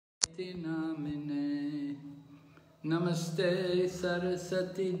Bhakti Namine. Namaste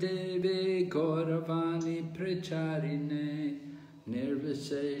Saraswati Devi Gauravani Pracharine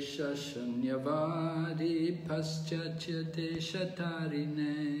Nirvisesha Shunyavadi Paschachate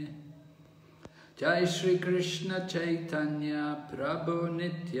Shatarine. Jai Shri Krishna Chaitanya Prabhu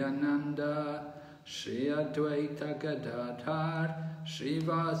Nityananda Shri Advaita Gadadhar Shri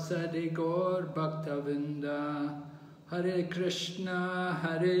Vasadi Gaur Bhaktavinda. Hare Krishna,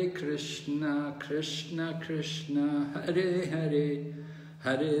 Krishna Krishna, Hare Hare,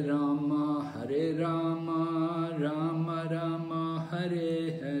 Hare Rama, Rama Rama,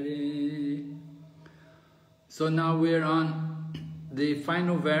 Hare Hare. So now we're on the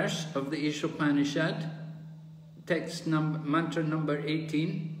final verse of the Isopanisad, mantra number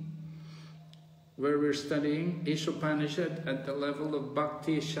 18, where we're studying Isopanisad at the level of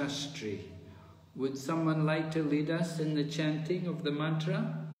Bhakti Sastri. Would someone like to lead us in the chanting of the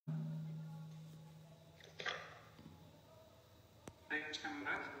mantra?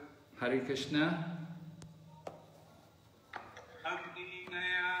 Hare Krishna.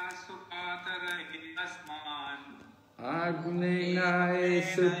 Agninaya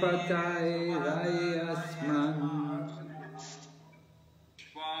Supataye Rai Asman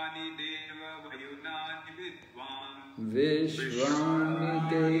Vishwani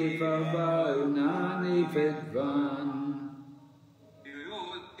Deva Varunani Vidvan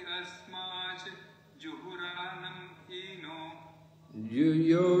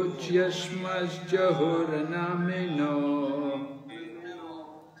Yuyotyashmas Jahuranamino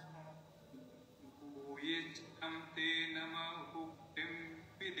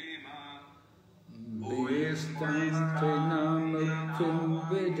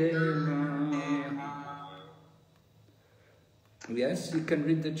Yes, you can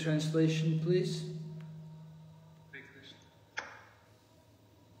read the translation, please.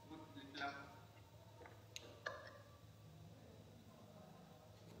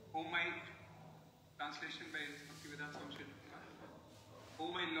 Oh my translation by Bhakti Swami.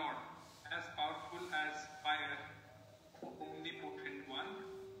 Oh my Lord, as powerful as fire, omnipotent one,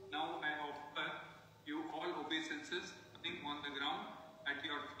 now I offer you all obeisances sitting on the ground at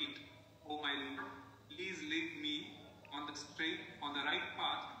your feet. Oh my Lord, please lead me on the right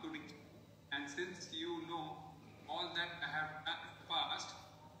path to reach. And since you know all that I have done in the past,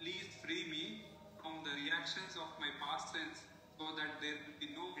 please free me from the reactions of my past sins so that there will be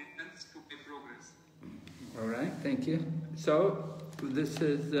no hindrance to my progress. All right, thank you. So, this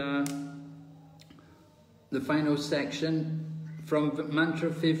is the final section from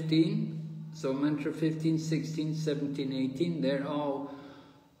mantra 15. So mantra 15, 16, 17, 18, they're all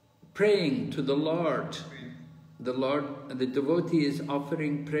praying to the Lord. The devotee is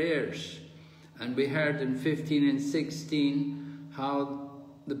offering prayers. And we heard in 15 and 16 how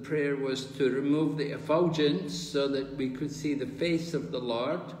the prayer was to remove the effulgence so that we could see the face of the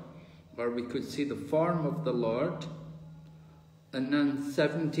Lord, or we could see the form of the Lord. And then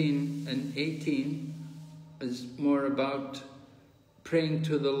 17 and 18 is more about praying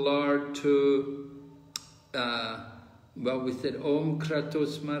to the Lord to, well, we said Om Krato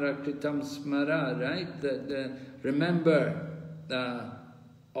Smara Kritam Smara, right? Remember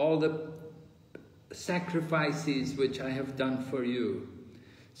all the sacrifices which I have done for you.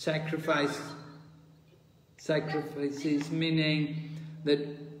 Sacrifices meaning that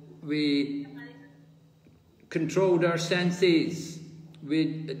we controlled our senses.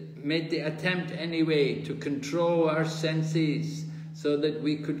 We made the attempt anyway to control our senses so that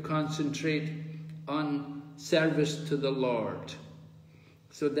we could concentrate on service to the Lord.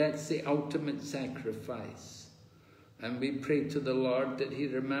 So that's the ultimate sacrifice. And we pray to the Lord that He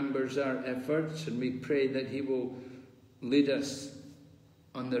remembers our efforts, and we pray that He will lead us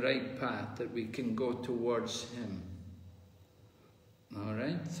on the right path, that we can go towards Him. All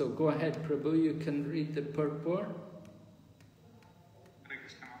right, so go ahead, Prabhu, you can read the purport.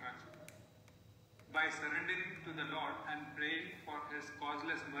 By surrendering to the Lord and praying for His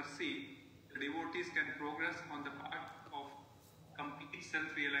causeless mercy, the devotees can progress on the path of complete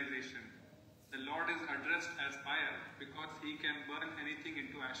self-realization. The Lord is addressed as fire because He can burn anything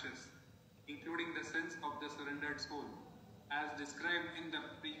into ashes, including the sins of the surrendered soul. As described in the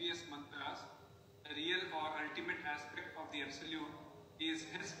previous mantras, the real or ultimate aspect of the Absolute is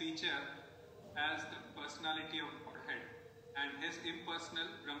His feature as the personality of Godhead, and His impersonal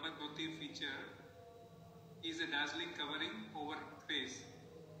Brahma-Jyoti feature is a dazzling covering over His face.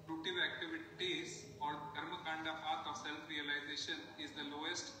 Fruitive activities or karma-kanda path of self-realization is the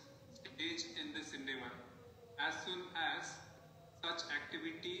lowest stage in this endeavor. As soon as such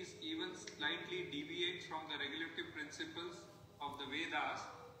activities even slightly deviate from the regulative principles of the Vedas,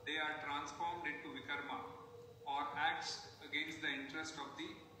 they are transformed into vikarma, or acts against the interest of the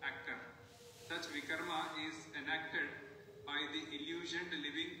actor. Such vikarma is enacted by the illusioned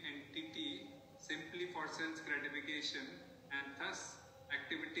living entity simply for sense gratification, and thus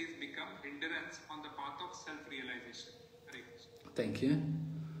activities become hindrance on the path of self-realization. Thank you.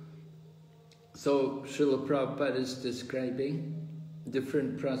 So Srila Prabhupada is describing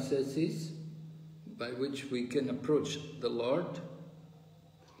different processes by which we can approach the Lord.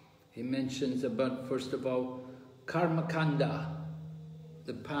 He mentions about, first of all, karma kanda,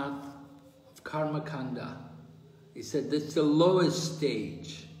 the path of karma kanda. He said that's the lowest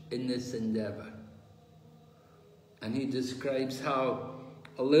stage in this endeavor. And he describes how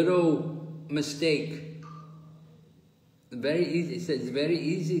a little mistake, very easy, he says it's very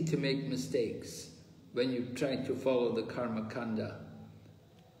easy to make mistakes when you try to follow the karma kanda.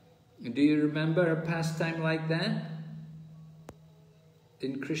 Do you remember a pastime like that?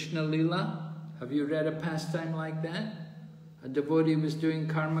 In Krishna Lila? Have you read a pastime like that? A devotee was doing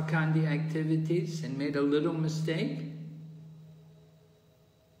karma kandi activities and made a little mistake?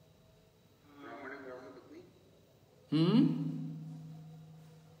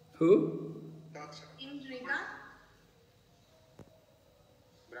 Who?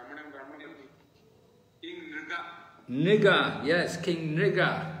 Nriga, yes, King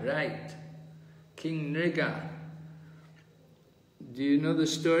Nriga, right. King Nriga. Do you know the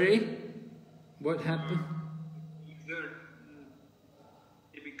story? What happened? Lizard.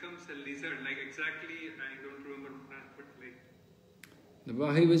 He becomes a lizard, like exactly, I don't remember, but like...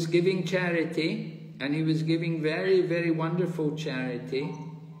 Well, he was giving charity, and he was giving very, very wonderful charity.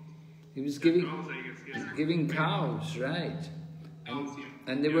 He was giving cows, I guess, yes. Giving cows, right. Cows, yeah.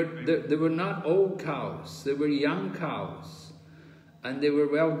 And they were not old cows, they were young cows. And they were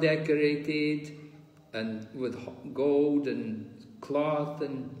well decorated and with gold and cloth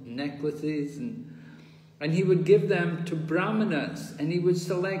and necklaces. And he would give them to brahmanas, and he would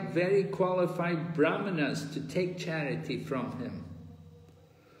select very qualified brahmanas to take charity from him.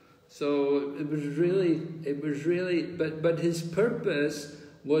 So it was really, but his purpose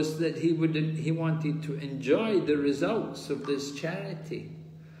was that he wanted to enjoy the results of this charity.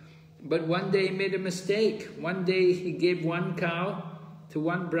 But one day he made a mistake. One day he gave one cow to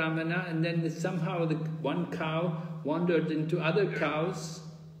one brahmana, and then somehow the one cow wandered into other cows,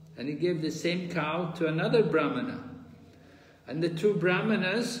 and he gave the same cow to another brahmana. And the two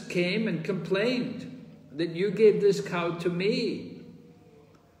brahmanas came and complained that you gave this cow to me.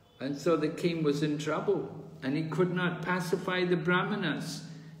 And so the king was in trouble, and he could not pacify the brahmanas.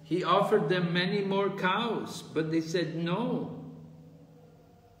 He offered them many more cows, but they said no.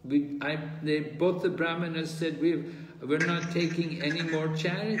 Both the brahmanas said, we're not taking any more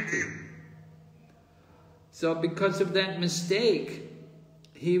charity. So because of that mistake,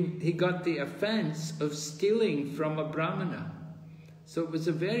 he got the offense of stealing from a brahmana. So it was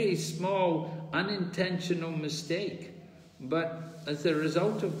a very small, unintentional mistake. But as a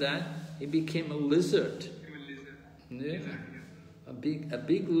result of that, he became a lizard. Yeah. A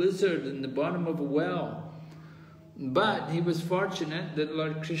big lizard in the bottom of a well. But he was fortunate that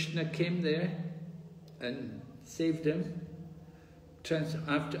Lord Krishna came there and saved him.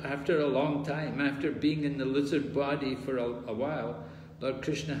 After a long time, after being in the lizard body for a while, Lord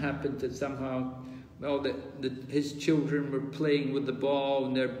Krishna happened to somehow, well, his children were playing with the ball,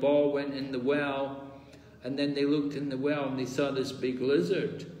 and their ball went in the well, and then they looked in the well and they saw this big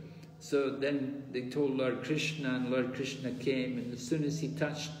lizard. So then they told Lord Krishna, and Lord Krishna came, and as soon as he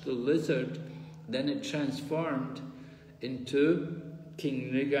touched the lizard, then it transformed into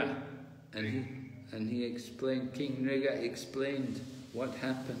King Nriga. And he explained, King Nriga explained what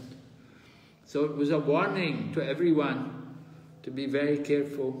happened. So it was a warning to everyone to be very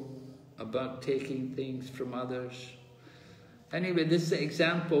careful about taking things from others. Anyway, this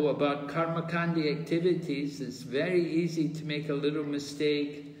example about karma kandi activities, it's very easy to make a little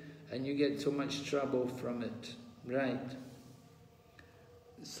mistake and you get so much trouble from it, right?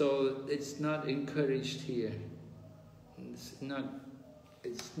 So it's not encouraged here. It's not.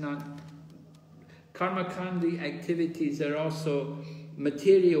 Karma kandi activities are also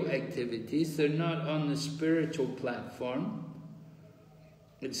material activities. They're not on the spiritual platform.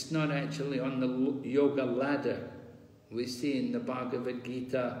 It's not actually on the yoga ladder. We see in the Bhagavad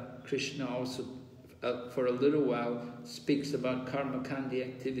Gita, Krishna also, for a little while, speaks about karma kandi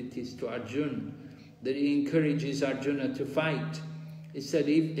activities to Arjuna, that he encourages Arjuna to fight. He said,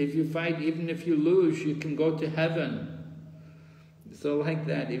 if you fight, even if you lose, you can go to heaven. So like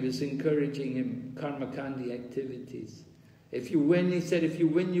that, he was encouraging him, karma kandi activities. If you win, he said, if you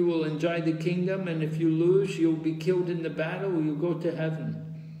win, you will enjoy the kingdom, and if you lose, you'll be killed in the battle, you'll go to heaven.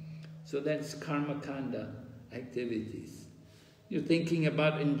 So that's karma kanda activities. You're thinking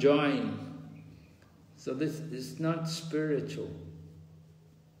about enjoying. So this is not spiritual.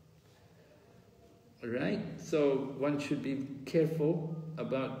 Right? So one should be careful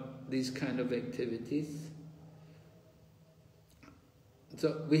about these kind of activities.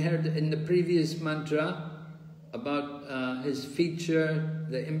 So we heard in the previous mantra about his feature,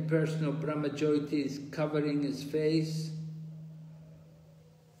 the impersonal Brahmajyoti is covering his face.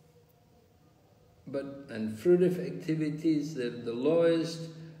 And fruitive activities, the lowest,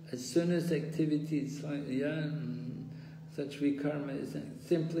 as soon as activities, such vikarma is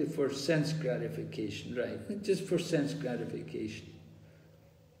simply for sense gratification, right? Just for sense gratification.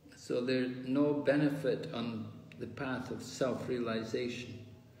 So there's no benefit on the path of self-realization.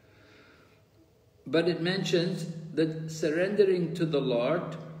 But it mentions that surrendering to the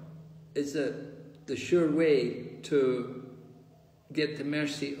Lord is the sure way to get the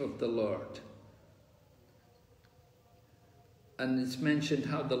mercy of the Lord. And it's mentioned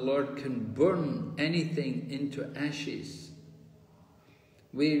how the Lord can burn anything into ashes.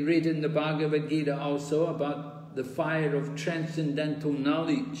 We read in the Bhagavad Gita also about the fire of transcendental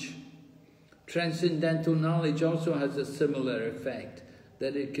knowledge. Transcendental knowledge also has a similar effect,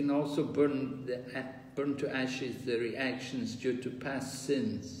 that it can also burn to ashes the reactions due to past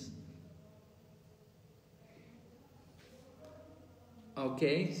sins.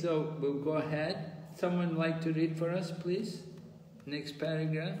 Okay, so we'll go ahead. Someone like to read for us, please? Next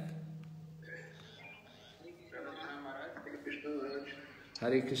paragraph.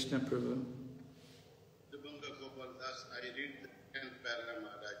 Hare Krishna Prabhu. I read the 10th paragraph,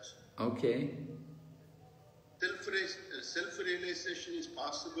 Maharaj. Okay. Self-realization is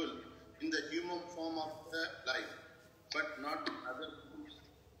possible in the human form of the life, but not in other forms.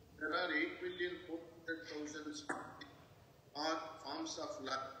 There are 8,400,000 odd forms of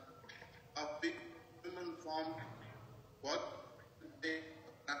life. A big human form, what the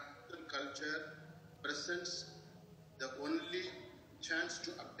practical culture presents the only chance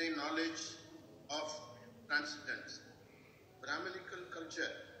to obtain knowledge of transcendence. Brahmanical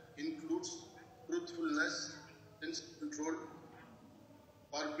culture includes truthfulness, self-control,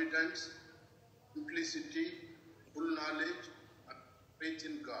 forbidance, simplicity, full knowledge, and faith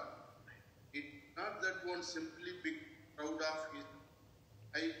in God. It's not that one simply be proud of his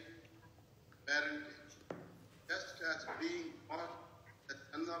high parentage. Just as being born the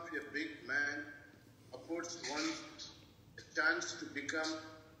son of a big man affords one a chance to become a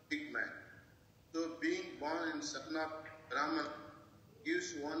big man. So being born in son of Brahman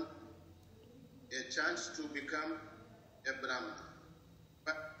gives one a chance to become a Brahman.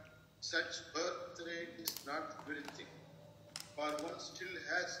 But such birthright is not everything, for one still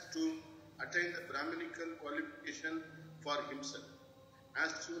has to attain the Brahmanical qualification for himself.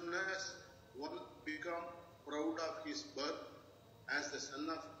 As soon as one becomes proud of his birth as the son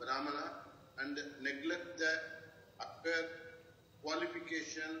of Brahmana and neglect the upper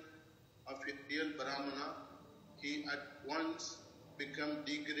qualification of a real Brahmana, he at once becomes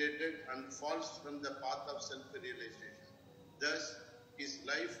degraded and falls from the path of self-realization. Thus, his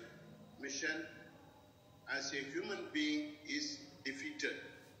life mission as a human being is defeated.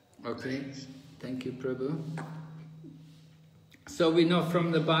 Okay, thank you, Prabhu. So we know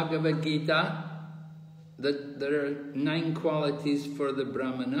from the Bhagavad Gita that there are 9 qualities for the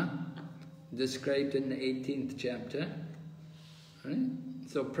Brahmana, described in the 18th chapter. Right?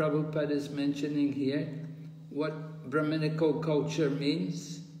 So Prabhupada is mentioning here what Brahmanical culture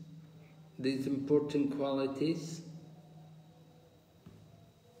means, these important qualities.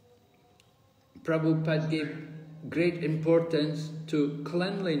 Prabhupada gave great importance to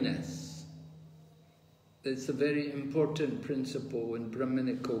cleanliness. It's a very important principle in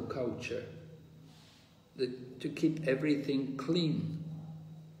Brahmanical culture, to keep everything clean.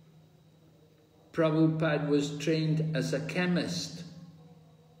 Prabhupada was trained as a chemist,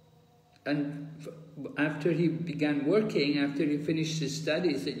 and after he began working, after he finished his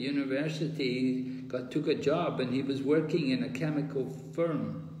studies at university, he took a job and he was working in a chemical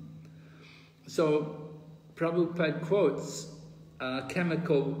firm. So Prabhupada quotes a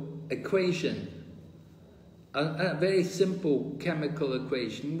chemical equation, a very simple chemical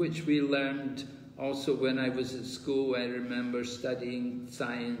equation, which we learned also when I was at school. I remember studying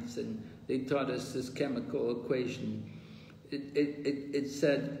science and they taught us this chemical equation. It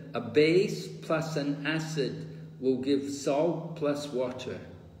said a base plus an acid will give salt plus water.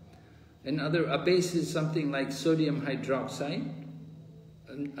 A base is something like sodium hydroxide,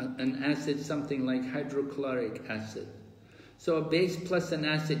 an acid something like hydrochloric acid. So a base plus an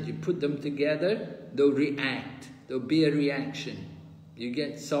acid, you put them together, they'll react. There'll be a reaction. You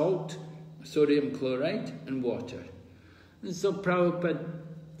get salt, sodium chloride, and water. And so Prabhupada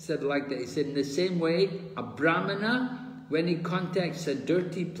said like that. He said, in the same way, a Brahmana, when he contacts a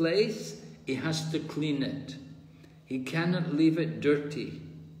dirty place, he has to clean it. He cannot leave it dirty.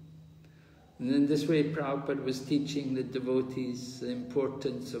 And in this way, Prabhupada was teaching the devotees the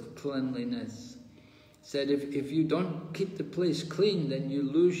importance of cleanliness. He said, if you don't keep the place clean, then you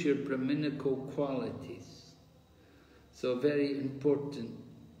lose your Brahminical qualities. So very important,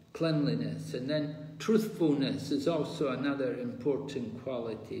 cleanliness. And then truthfulness is also another important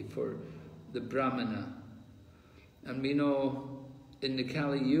quality for the Brahmana. And we know in the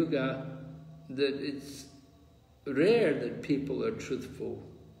Kali Yuga that it's rare that people are truthful.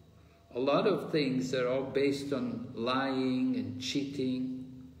 A lot of things are all based on lying and cheating.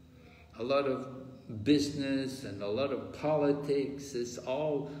 A lot of business and a lot of politics is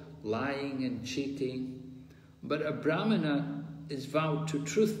all lying and cheating. But a Brahmana is vowed to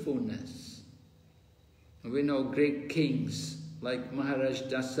truthfulness. And we know great kings like Maharaj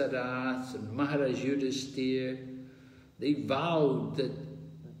Dasarath and Maharaj Yudhisthira. They vowed that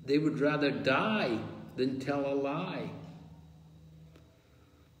they would rather die than tell a lie.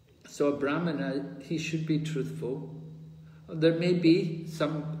 So a Brahmana, he should be truthful. There may be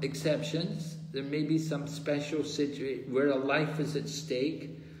some exceptions. There may be some special situation where a life is at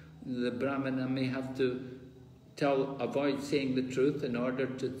stake. The Brahmana may have to avoid saying the truth in order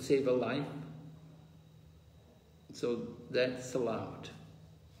to save a life. So that's allowed.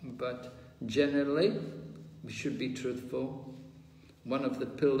 But generally, we should be truthful. One of the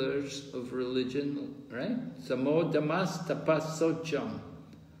pillars of religion, right? Samo damas tapas socham.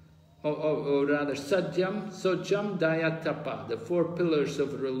 Or rather, sadyam, socham, daya, tapa. The 4 pillars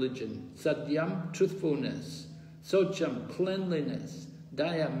of religion. Sadyam, truthfulness. Socham, cleanliness.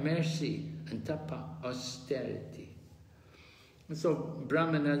 Daya, mercy. And tapa, austerity. And so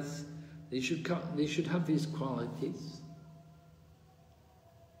Brahmanas, they should have these qualities.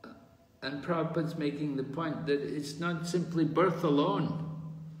 And Prabhupada's making the point that it's not simply birth alone.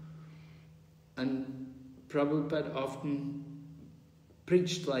 And Prabhupada often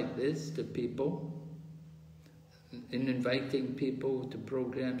preached like this to people, in inviting people to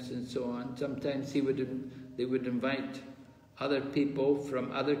programs and so on. Sometimes they would invite other people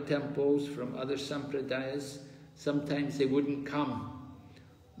from other temples, from other sampradayas. Sometimes they wouldn't come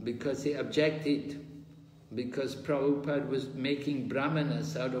because they objected, because Prabhupada was making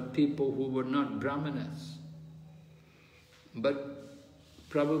brahmanas out of people who were not brahmanas. But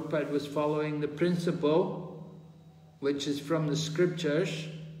Prabhupada was following the principle, which is from the scriptures,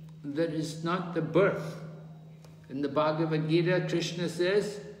 that is not the birth. In the Bhagavad Gita, Krishna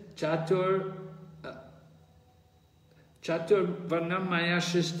says, Chatur varnam maya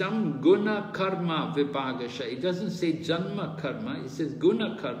shristam guna karma vibhagasha. He doesn't say janma karma, he says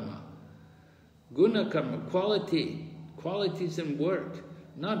guna karma. Guna karma, qualities in work,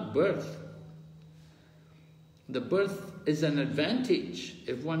 not birth. The birth is an advantage.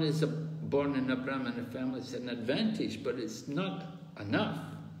 If one is born in a Brahmana family, it's an advantage, but it's not enough.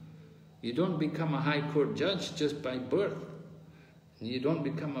 You don't become a high court judge just by birth. You don't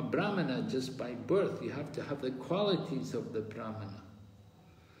become a Brahmana just by birth. You have to have the qualities of the Brahmana.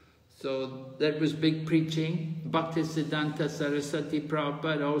 So that was big preaching. Bhaktisiddhanta Saraswati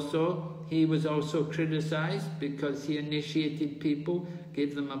Prabhupada also, he was also criticized because he initiated people,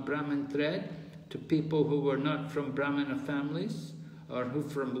 gave them a Brahman thread to people who were not from Brahmana families or who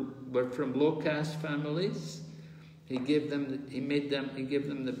were from low caste families. He gave them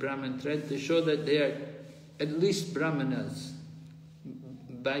the Brahman thread to show that they are at least Brahmanas.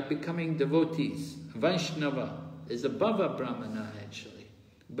 By becoming devotees, Vaishnava is above a Brahmana actually,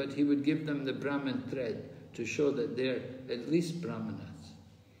 but he would give them the Brahman thread to show that they're at least Brahmanas.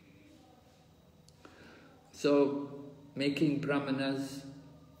 So, making Brahmanas,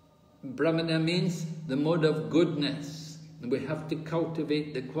 Brahmana means the mode of goodness. We have to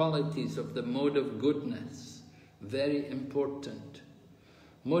cultivate the qualities of the mode of goodness. Very important.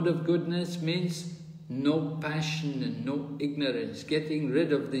 Mode of goodness means no passion and no ignorance, getting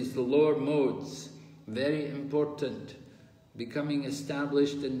rid of these lower modes, very important, becoming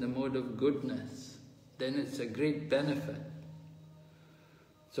established in the mode of goodness, then it's a great benefit.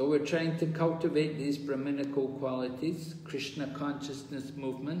 So we're trying to cultivate these Brahminical qualities. Krishna consciousness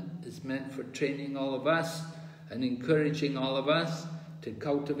movement is meant for training all of us and encouraging all of us to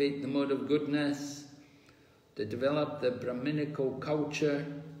cultivate the mode of goodness, to develop the Brahminical culture,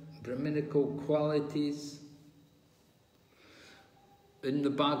 Brahminical qualities. In the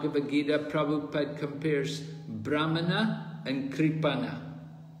Bhagavad Gita, Prabhupada compares Brahmana and Kripana.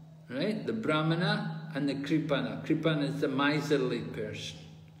 Right? The Brahmana and the Kripana. Kripana is the miserly person.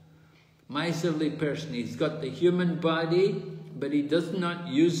 Miserly person, he's got the human body, but he does not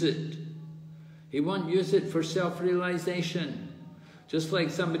use it. He won't use it for self-realization. Just like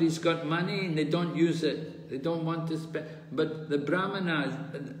somebody's got money and they don't use it. They don't want to spend. But the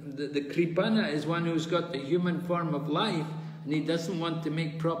Brahmana, the Kripana is one who's got the human form of life and he doesn't want to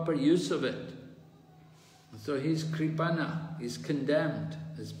make proper use of it. So he's Kripana, he's condemned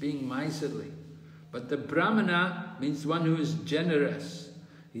as being miserly. But the Brahmana means one who is generous.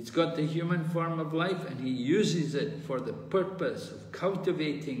 He's got the human form of life and he uses it for the purpose of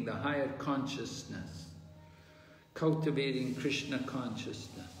cultivating the higher consciousness, cultivating Krishna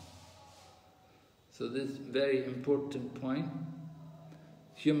consciousness. So this very important point.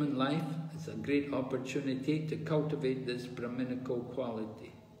 Human life is a great opportunity to cultivate this Brahminical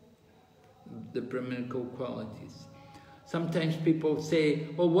quality, the Brahminical qualities. Sometimes people say,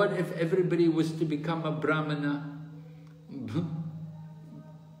 oh, what if everybody was to become a Brahmana?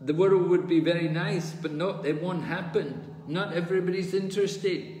 The world would be very nice, but no, it won't happen. Not everybody's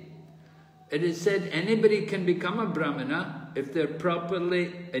interested. It is said anybody can become a Brahmana if they're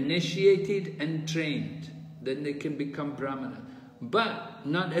properly initiated and trained. Then they can become Brahmana. But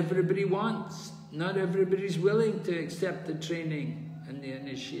not everybody wants. Not everybody's willing to accept the training and the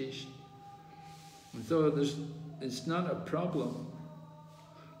initiation. And so it's not a problem.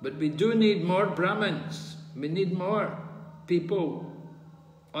 But we do need more Brahmins. We need more people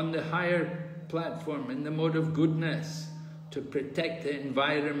on the higher platform, in the mode of goodness, to protect the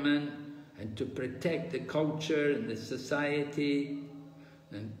environment and to protect the culture and the society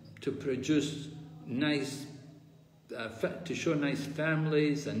and to produce nice, to show nice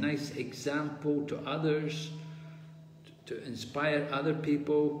families, a nice example to others, to inspire other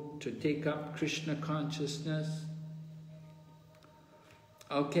people to take up Krishna consciousness.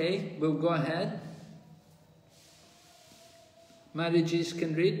 Okay, we'll go ahead. Marriages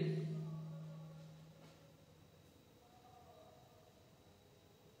can read.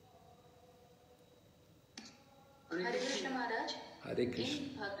 Hare Krishna Maharaj. Hare Krishna.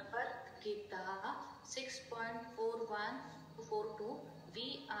 In Bhagavad Gita 6.41-42,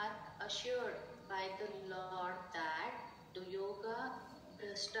 we are assured by the Lord that the yoga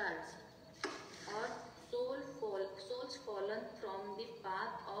brahmastas or souls fallen from the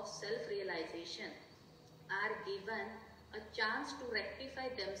path of self-realization are given a chance to rectify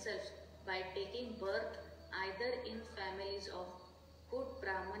themselves by taking birth either in families of good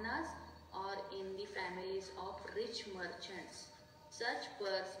brahmanas or in the families of rich merchants. Such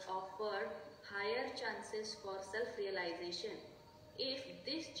births offered higher chances for self-realization. If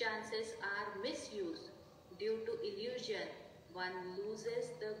these chances are misused due to illusion, one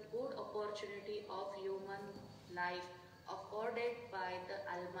loses the good opportunity of human life afforded by the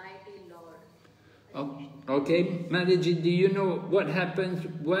Almighty Lord. Okay, Mataji, do you know what happens?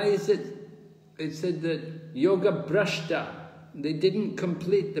 Why is it said that yoga brashta, they didn't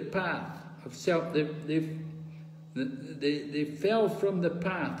complete the path of self, they fell from the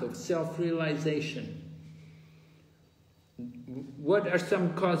path of self-realization. What are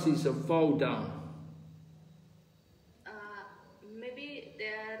some causes of fall down? Maybe they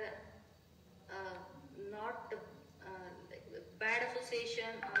are not bad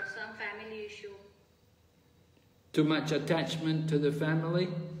association or some family issue. Too much attachment to the family?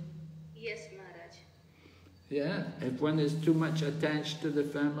 Yes, Maharaj. Yeah, if one is too much attached to the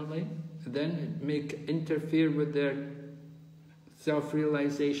family, then it may interfere with their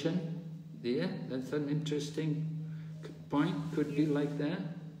self-realization. Yeah, that's an interesting point. Could be like that.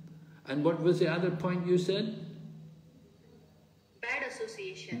 And what was the other point you said? Bad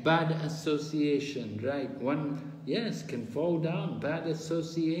association. Bad association, right. One, yes, can fall down. Bad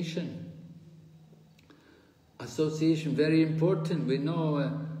association. Association, very important. We know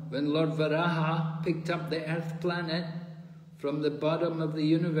when Lord Varaha picked up the earth planet from the bottom of the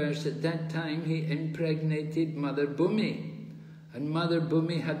universe, at that time he impregnated Mother Bhumi. And Mother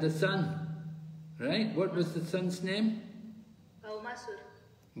Bhumi had a son, right? What was the son's name?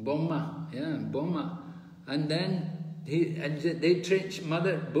 Boma, yeah, Boma. And then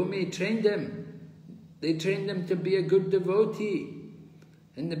Mother Bhumi trained him. They trained him to be a good devotee.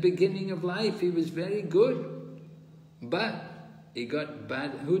 In the beginning of life, he was very good. But he got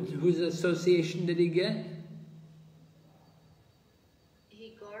bad. Whose association did he get?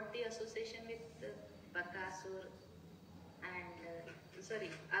 He got the association with Bakasur and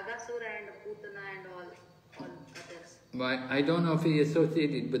Agasur and Putana and all others. Well, I don't know if he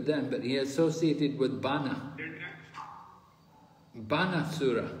associated with them, but he associated with Bana.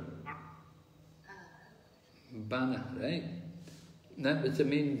 Banasura. Bana, right? That was the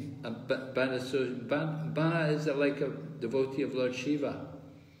main Bana is like a devotee of Lord Shiva.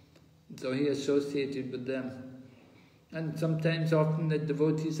 So he associated with them. And sometimes, often, the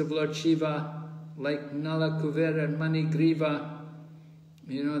devotees of Lord Shiva, like Nala Kuvera and Manigriva,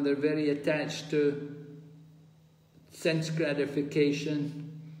 you know, they're very attached to sense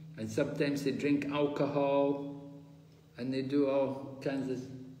gratification, and sometimes they drink alcohol, and they do all kinds of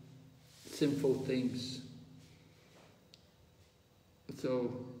sinful things.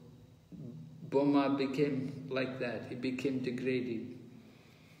 So Boma became like that. He became degraded,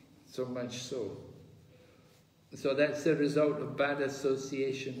 so much so. So that's the result of bad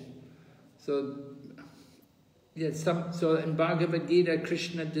association. So, yes, so in Bhagavad Gita,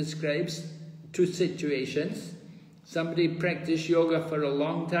 Krishna describes two situations. Somebody practiced yoga for a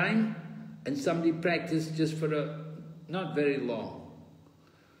long time, and somebody practiced just for not very long.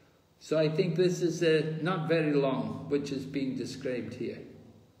 So I think this is not very long, which is being described here.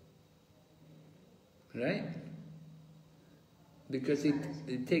 Right? Because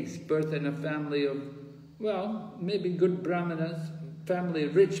it takes birth in a family of, well, maybe good brahmanas, family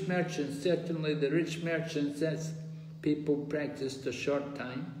of rich merchants. Certainly the rich merchants, that's people practiced a short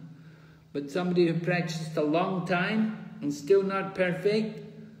time. But somebody who practiced a long time and still not perfect,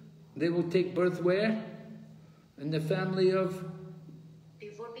 they will take birth where? In the family of?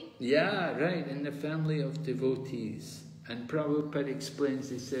 Devotee? Yeah, right, in the family of devotees. And Prabhupada explains,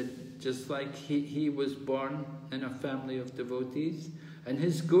 he said, just like he was born in a family of devotees, and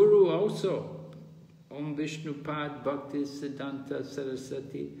his guru also, Om Vishnupad Bhakti Siddhanta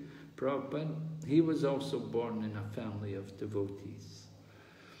Saraswati Prabhupada, he was also born in a family of devotees.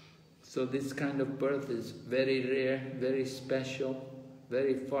 So this kind of birth is very rare, very special,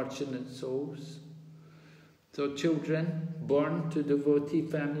 very fortunate souls. So children born to devotee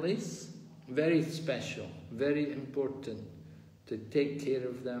families, very special, very important to take care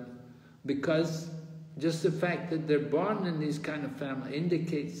of them, because just the fact that they're born in these kind of family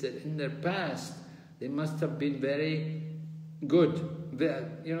indicates that in their past they must have been very good.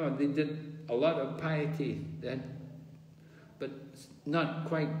 You know, they did a lot of piety, but not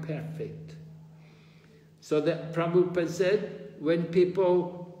quite perfect. So that Prabhupada said, when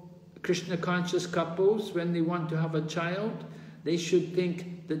people, Krishna conscious couples, when they want to have a child, they should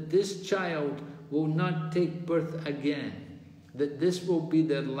think that this child will not take birth again, that this will be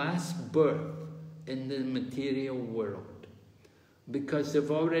their last birth in the material world. Because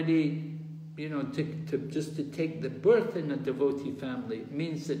they've already, you know, just to take the birth in a devotee family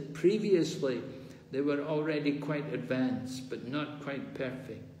means that previously they were already quite advanced, but not quite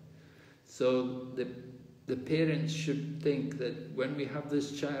perfect. So the parents should think that when we have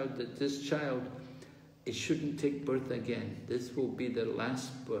this child, that this child, it shouldn't take birth again. This will be their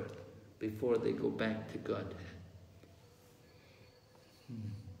last birth before they go back to Godhead.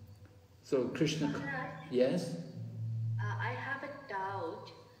 So Krishna, Maharaj, yes? I have a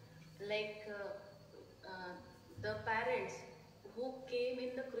doubt, like the parents who came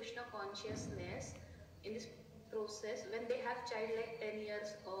in the Krishna consciousness in this process, when they have child like 10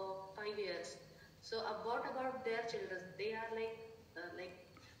 years or 5 years, so what about their children? They are like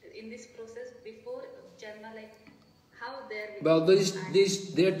in this process before Janma, like how they're... Well,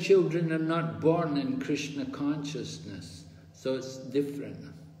 their children are not born in Krishna consciousness, so it's different.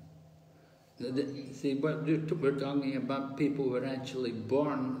 See, what we're talking about, people who are actually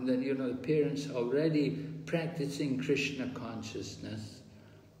born, then, you know, the parents already practicing Krishna consciousness,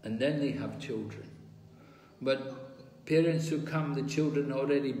 and then they have children. But parents who come, the children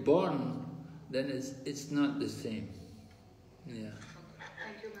already born, then it's not the same. Yeah.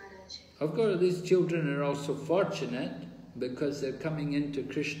 Thank you, Maharaj. Of course, these children are also fortunate because they're coming into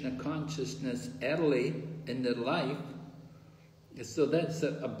Krishna consciousness early in their life. So that's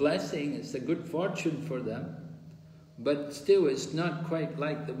a blessing, it's a good fortune for them. But still, it's not quite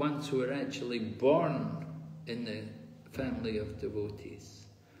like the ones who are actually born in the family of devotees.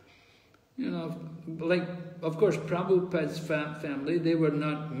 You know, like, of course, Prabhupada's family, they were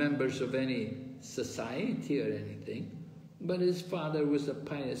not members of any society or anything, but his father was a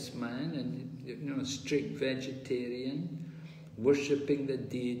pious man and, you know, strict vegetarian, worshipping the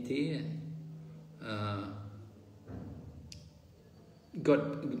deity, and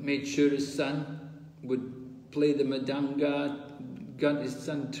made sure his son would play the madanga, got his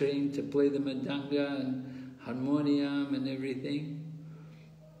son trained to play the madanga and harmonium and everything.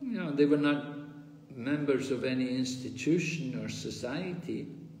 You know, they were not members of any institution or society,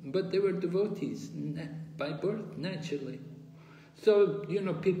 but they were devotees by birth, naturally. So, you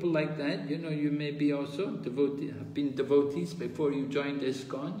know, people like that, you know, you may be also have been devotees before you joined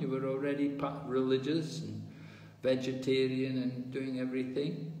ISKCON. You were already religious, and vegetarian and doing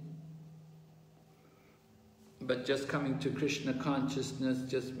everything. But just coming to Krishna consciousness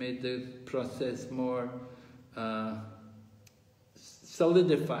just made the process more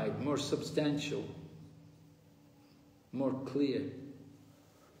solidified, more substantial, more clear.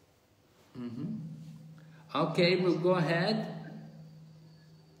 Okay, we'll go ahead.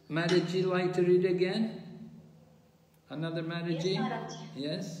 Mataji, like to read again? Another Mataji? Yes, Maharaj.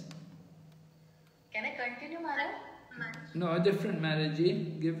 Yes? Can I continue, Maharaj? No, a different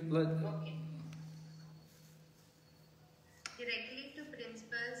Mataji. Okay. The regulative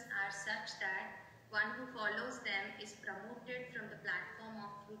principles are such that one who follows them is promoted from the platform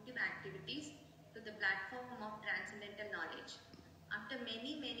of fruitive activities to the platform of transcendental knowledge. After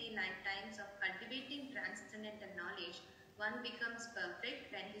many, many lifetimes of cultivating transcendental knowledge, one becomes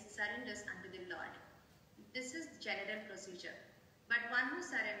perfect when he surrenders unto the Lord. This is the general procedure. But one who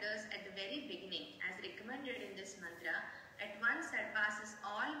surrenders at the very beginning, as recommended in this mantra, at once surpasses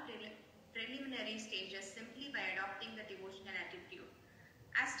all preliminary stages simply by adopting the devotional attitude.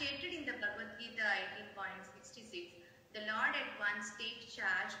 As stated in the Bhagavad Gita 18.66, the Lord at once takes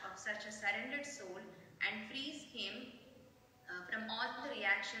charge of such a surrendered soul and frees him from all the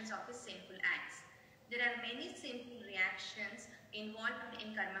reactions of his sinful acts. There are many sinful reactions involved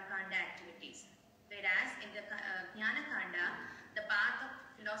in Karma Kanda activities, whereas in the Jnana Kanda, the path of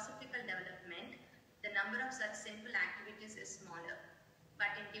philosophical development, the number of such sinful activities is smaller.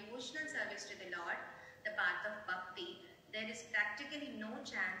 But in devotional service to the Lord, the path of Bhakti, there is practically no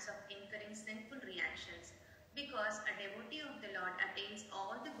chance of incurring sinful reactions, because a devotee of the Lord attains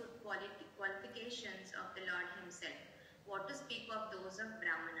all the good qualifications of the Lord himself. What to speak of those of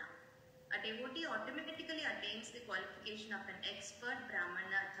Brahmana? A devotee automatically attains the qualification of an expert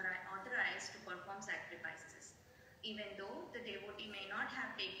Brahmana authorized to perform sacrifices, even though the devotee may not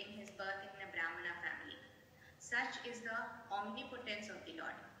have taken his birth in a Brahmana family. Such is the omnipotence of the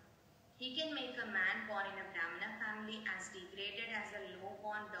Lord. He can make a man born in a Brahmana family as degraded as a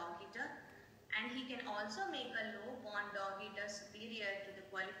low-born dog-eater, and he can also make a low-born dog-eater superior to the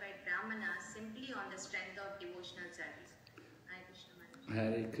qualified Brahmana simply on the strength of devotional service.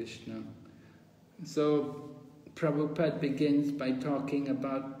 Hare Krishna. So Prabhupada begins by talking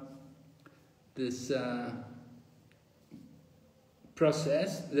about this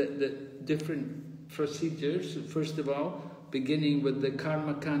process, the different procedures. First of all, beginning with the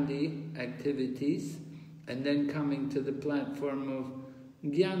Karma Kandi activities, and then coming to the platform of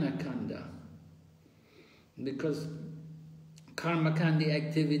Jnana Kanda. Because Karma Kandi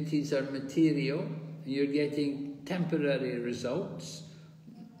activities are material, you're getting temporary results,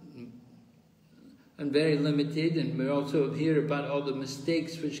 and very limited, and we also hear about all the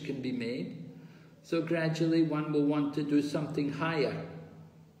mistakes which can be made. So gradually one will want to do something higher.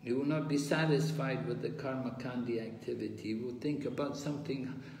 You will not be satisfied with the Karma Kandi activity. You will think about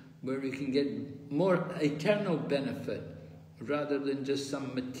something where we can get more eternal benefit, rather than just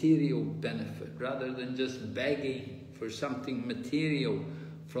some material benefit, rather than just begging for something material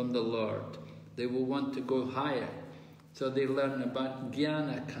from the Lord. They will want to go higher. So they learn about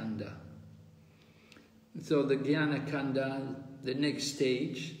Jnana Kanda. So the Jnana Kanda, the next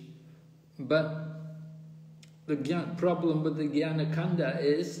stage. But the problem with the Jnana Kanda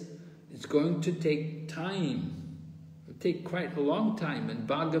is it's going to take time. It'll take quite a long time. In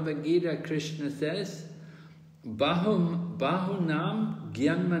Bhagavad Gita, Krishna says, Bahunam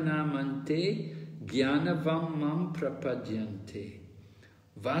Gyanmanamante Gyanavam Mam Prapadyante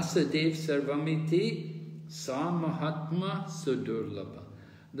Vasudev Sarvamiti Sa Mahatma Sudurlabha.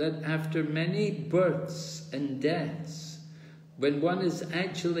 That after many births and deaths, when one is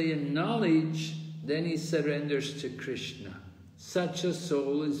actually in knowledge, then he surrenders to Krishna. Such a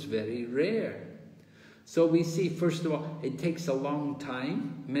soul is very rare. So we see, first of all, it takes a long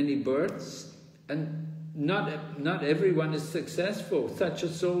time, many births, and not everyone is successful. Such a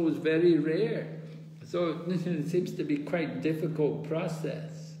soul is very rare. So it seems to be quite a difficult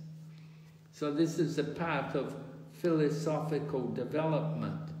process. So this is a path of philosophical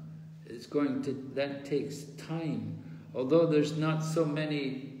development. That takes time. Although there's not so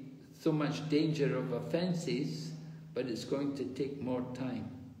much danger of offenses, but it's going to take more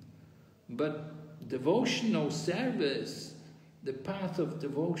time. But devotional service, the path of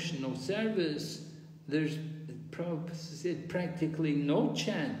devotional service, there's practically no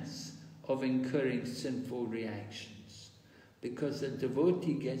chance of incurring sinful reactions, because a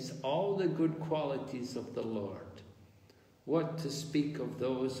devotee gets all the good qualities of the Lord. What to speak of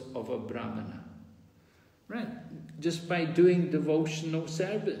those of a Brahmana? Right, just by doing devotional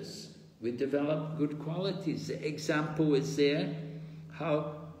service, we develop good qualities. The example is there,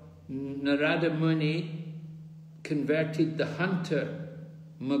 how Narada Muni converted the hunter,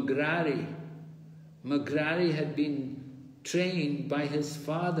 Magrari. Magrari had been trained by his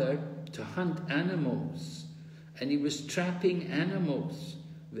father to hunt animals, and he was trapping animals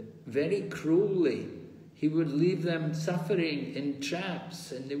very cruelly. He would leave them suffering in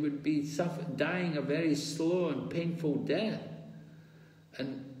traps, and they would be dying a very slow and painful death.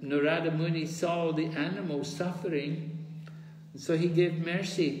 And Narada Muni saw the animals suffering, so he gave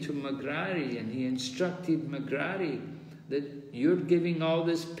mercy to Magrari, and he instructed Magrari that you're giving all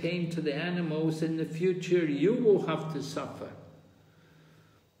this pain to the animals, in the future you will have to suffer.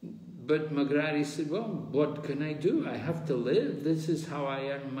 But Magrari said, well, what can I do? I have to live. This is how I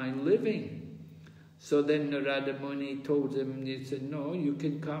earn my living. So then Narada Muni told him, he said, no, you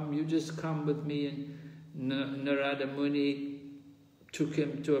can come, you just come with me. And Narada Muni took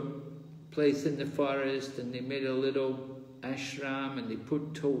him to a place in the forest, and they made a little ashram, and they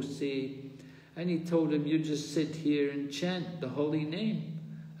put tulsi. And he told him, you just sit here and chant the holy name,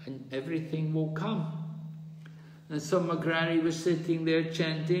 and everything will come. And so Magrari was sitting there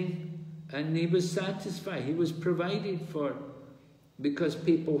chanting, and he was satisfied. He was provided for, because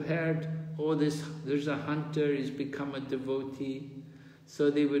people heard, oh, there's a hunter, he's become a devotee. So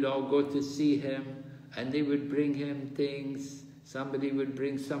they would all go to see him, and they would bring him things. Somebody would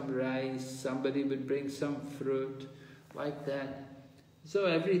bring some rice, somebody would bring some fruit, like that. So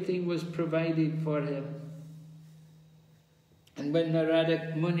everything was provided for him. And when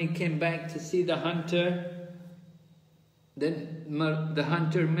Narada Muni came back to see the hunter, then the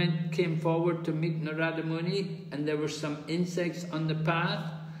hunter came forward to meet Narada Muni, and there were some insects on the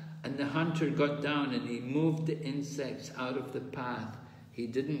path, and the hunter got down and he moved the insects out of the path. He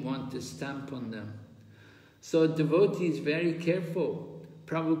didn't want to stamp on them. So a devotee is very careful.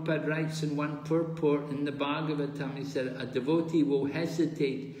 Prabhupada writes in one purport in the Bhagavatam, he said, a devotee will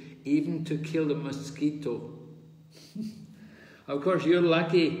hesitate even to kill a mosquito. Of course, you're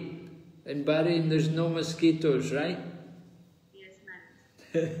lucky. In Bahrain, there's no mosquitoes, right? Yes,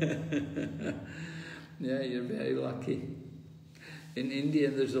 ma'am. Yeah, you're very lucky. In India,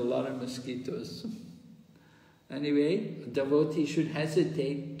 there's a lot of mosquitoes. Anyway, a devotee should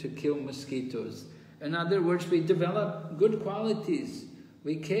hesitate to kill mosquitoes. In other words, we develop good qualities.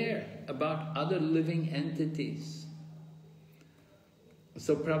 We care about other living entities.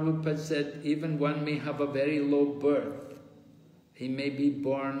 So Prabhupada said, even one may have a very low birth. He may be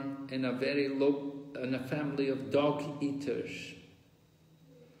born in a family of dog eaters.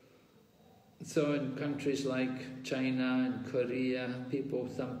 So in countries like China and Korea, people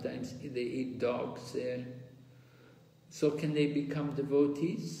sometimes, they eat dogs there. So can they become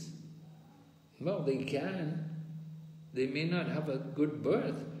devotees? Well, they can. They may not have a good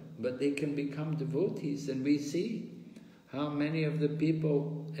birth, but they can become devotees. And we see how many of the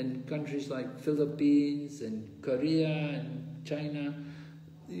people in countries like Philippines and Korea and China,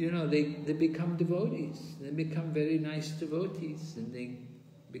 you know, they become devotees. They become very nice devotees, and they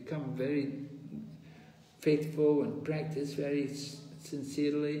become very faithful and practice very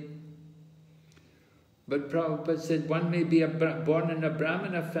sincerely. But Prabhupada said one may be born in a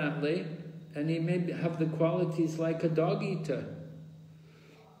Brahmana family, and he may have the qualities like a dog eater.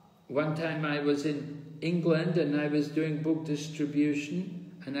 One time I was in England and I was doing book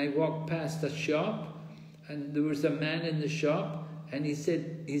distribution, and I walked past a shop, and there was a man in the shop, and he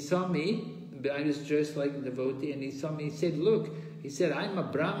said, he saw me, I was dressed like a devotee, and he saw me, he said, look, he said, I'm a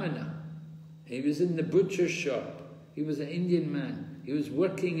Brahmana. He was in the butcher shop. He was an Indian man. He was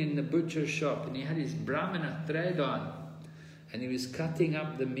working in the butcher shop, and he had his Brahmana thread on, and he was cutting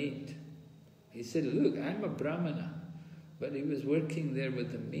up the meat. He said, look, I'm a Brahmana. But he was working there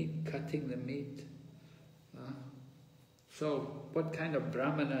with the meat, cutting the meat. So what kind of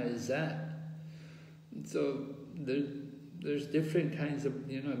Brahmana is that? So there's different kinds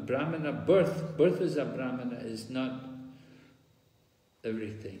of, Brahmana, birth as a Brahmana is not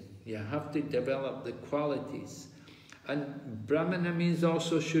everything. You have to develop the qualities. And Brahmana means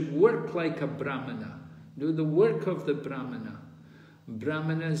also should work like a Brahmana. Do the work of the Brahmana.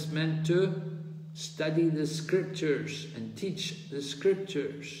 Brahmana is meant to study the scriptures and teach the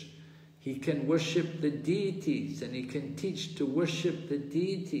scriptures. He can worship the deities, and he can teach to worship the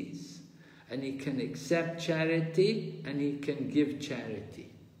deities. And he can accept charity, and he can give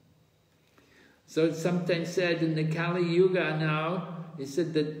charity. So it's sometimes said in the Kali Yuga now, he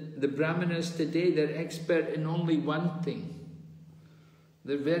said that the Brahmanas today, they're expert in only one thing.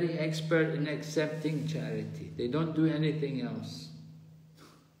 They're very expert in accepting charity. They don't do anything else.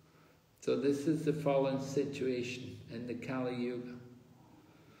 So this is the fallen situation in the Kali Yuga.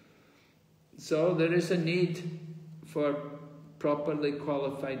 So there is a need for properly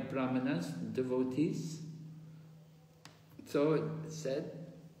qualified brahmanas, devotees, So it said,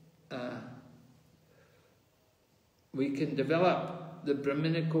 we can develop the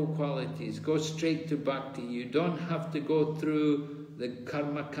Brahminical qualities, go straight to Bhakti. You don't have to go through the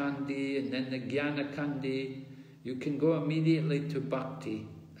Karma Kandi and then the Jnana Kandi. You can go immediately to Bhakti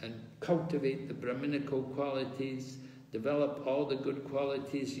and cultivate the Brahminical qualities, develop all the good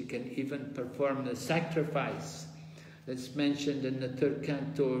qualities. You can even perform the sacrifice that's mentioned in the third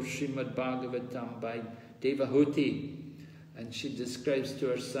canto of Srimad Bhagavatam by Devahuti. And she describes to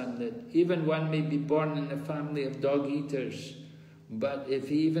her son that even one may be born in a family of dog-eaters, but if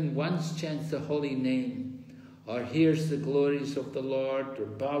he even once chants the holy name, or hears the glories of the Lord, or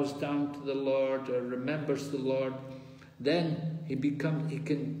bows down to the Lord, or remembers the Lord, then he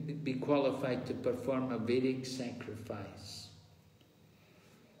can be qualified to perform a Vedic sacrifice.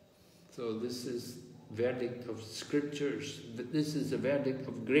 So this is verdict of scriptures, but this is a verdict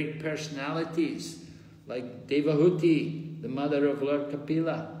of great personalities, like Devahuti, the mother of Lord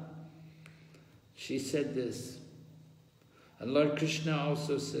Kapila. She said this. And Lord Krishna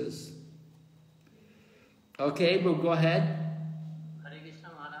also says, okay, we'll go ahead. Hare Krishna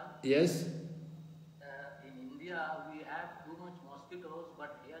Maharaj. Yes? In India, we have too much mosquitoes,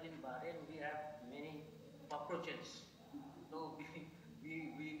 but here in Bahrain, we have many cockroaches. So we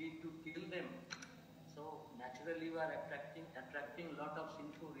need to kill them. So naturally, we are attracting a lot of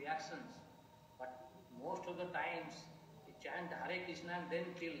sinful reactions. But most of the times, we chant Hare Krishna and then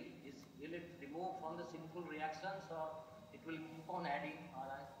kill. Will it remove from the sinful reactions, or it will keep on adding?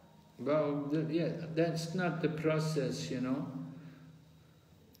 Well, yeah, that's not the process, you know.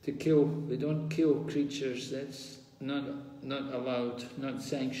 To kill, we don't kill creatures. That's not allowed, not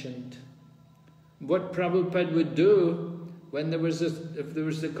sanctioned. What Prabhupada would do when if there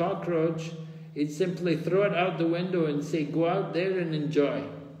was a cockroach, he'd simply throw it out the window and say, "Go out there and enjoy."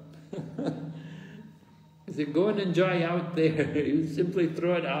 He said, "Go and enjoy out there." He would simply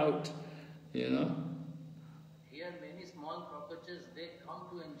throw it out, you know. Here, many small cockroaches, they come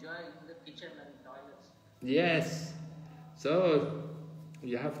to enjoy in the kitchen and toilets. Yes. So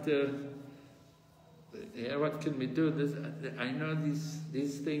you have to. Yeah, what can we do? I know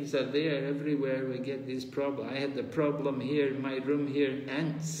these things are there everywhere. We get these problems. I had the problem here in my room here.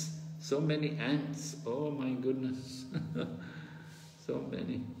 Ants. So many ants. Oh my goodness. So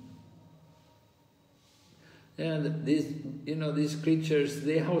many. Yeah, these creatures,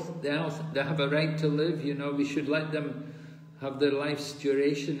 they have a right to live, you know. We should let them have their life's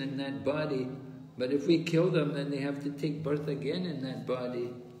duration in that body. But if we kill them, then they have to take birth again in that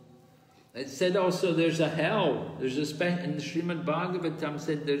body. It said also there's a hell. In the Srimad Bhagavatam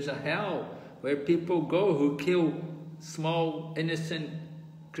said there's a hell where people go who kill small innocent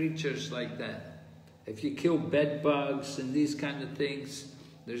creatures like that. If you kill bed bugs and these kind of things,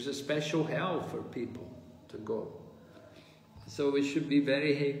 there's a special hell for people to go. So we should be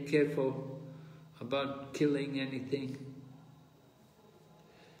very careful about killing anything.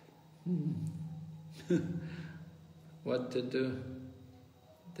 What to do?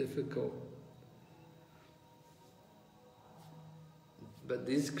 Difficult. But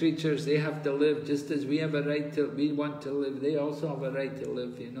these creatures, they have to live just as we have a right to, we want to live, they also have a right to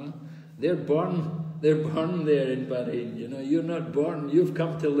live, you know. They're born there in Bahrain, you know. You're not born, you've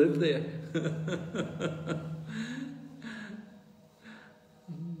come to live there.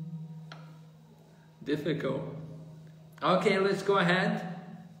 Difficult. Okay, let's go ahead.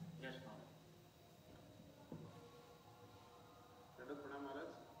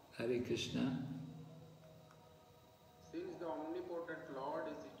 Hare Krishna. Since the omnipotent Lord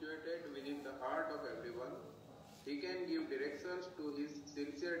is situated within the heart of everyone, He can give directions to His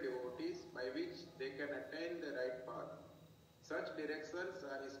sincere devotees by which they can attain the right path. Such directions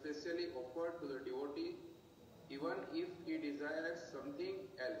are especially offered to the devotee even if he desires something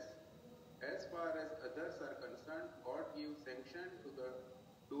else. As far as others are concerned, God gives sanction to the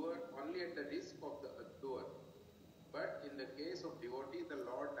doer only at the risk of the doer. But in the case of devotee, the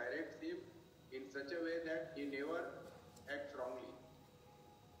Lord directs him in such a way that he never acts wrongly.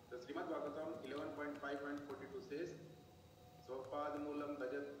 The Srimad Bhagavatam 11.5.42 says, Svapad Mulam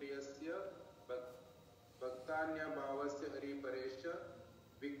Bhajat Priyasya Bhaktanya Bhavasya Hari Paresha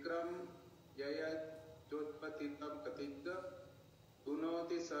Vikram Yaya Jotpatitam Katidda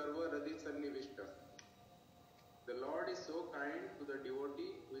Dunoti Sarva Radhi Sannivishta. The Lord is so kind to the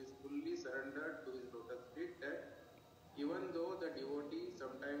devotee who is fully surrendered to his lotus feet that even though the devotee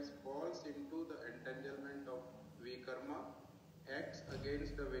sometimes falls into the entanglement of vikarma, acts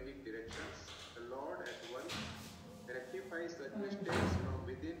against the Vedic directions, the Lord at once rectifies such mistakes from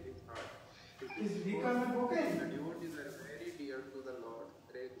within his heart. This is because the devotees are very dear to the Lord.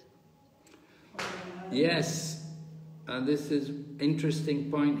 Yes. This is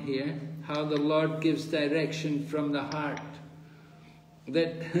interesting point here, how the Lord gives direction from the heart.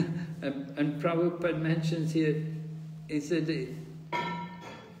 That and Prabhupada mentions here, he said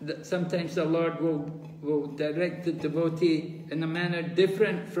that sometimes the Lord will direct the devotee in a manner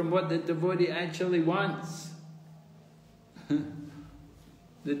different from what the devotee actually wants.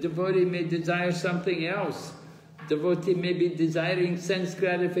 The devotee may desire something else. The devotee may be desiring sense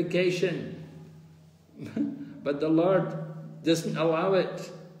gratification. But the Lord doesn't allow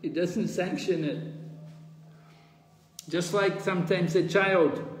it. He doesn't sanction it. Just like sometimes the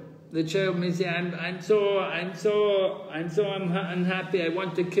child may say, I'm so unhappy, I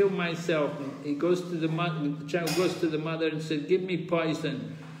want to kill myself. And he goes to the mother, the child goes to the mother and says, give me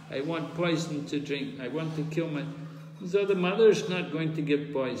poison. I want poison to drink. I want to kill myself. So the mother's not going to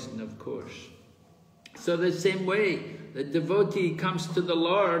give poison, of course. So the same way, the devotee comes to the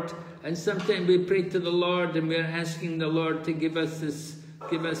Lord, and sometimes we pray to the Lord and we're asking the Lord to give us this,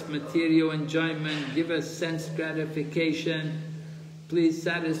 give us material enjoyment, give us sense gratification, please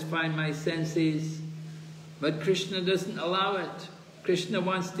satisfy my senses. But Krishna doesn't allow it. Krishna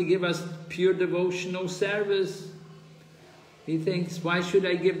wants to give us pure devotional service. He thinks, why should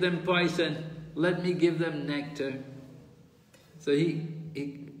I give them poison? Let me give them nectar. So he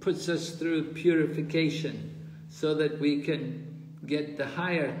puts us through purification so that we can get the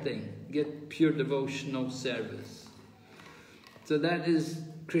higher thing, get pure devotional service. So that is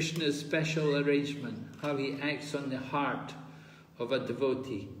Krishna's special arrangement, how he acts on the heart of a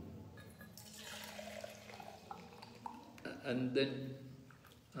devotee. And then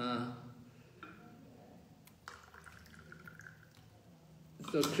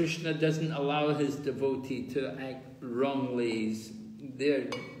so Krishna doesn't allow his devotee to act wrongly. He's there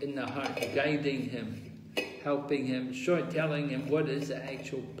in the heart, guiding him, helping him, telling him what is the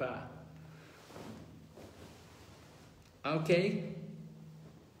actual path. Okay?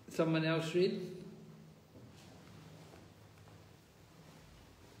 Someone else read?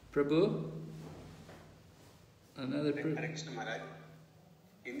 Prabhu? Another Prabhu? Hare Krishna Maharaj.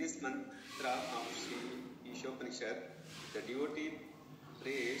 In this mantra of Sri Isopanisad, the devotee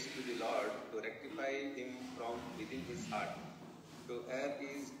prays to the Lord to rectify him from within his heart. To err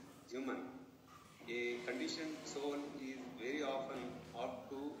is human. A conditioned soul is very often apt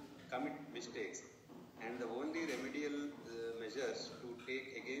to commit mistakes, and the only remedial measures to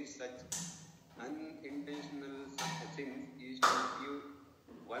take against such unintentional sins is to give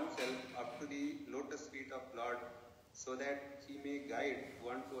oneself up to the lotus feet of Lord, so that he may guide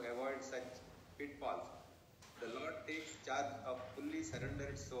one to avoid such pitfalls. The Lord takes charge of fully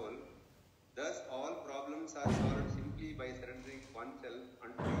surrendered soul. Thus, all problems are solved simply by surrendering oneself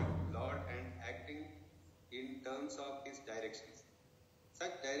unto the Lord and acting in terms of His directions.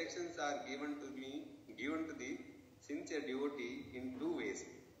 Such directions are given to the sincere devotee in two ways.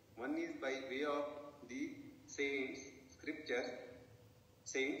 One is by way of the saints, scriptures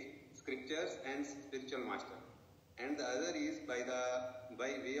and spiritual master, and the other is by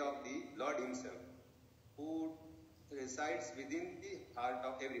way of the Lord Himself, who resides within the heart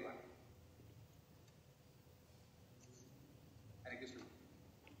of everyone. Hare Krishna.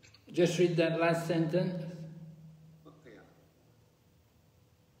 Just read that last sentence. Okay, yeah.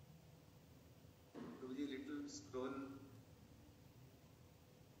 Prabhuji, little scroll.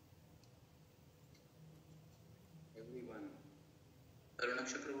 Everyone.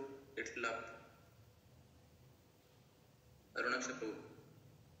 Arunaksha Prabhu, little up. Arunaksha Prabhu.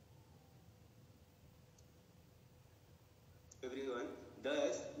 Everyone.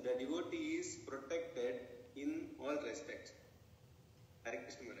 Thus, the devotee is protected in all respects. Hare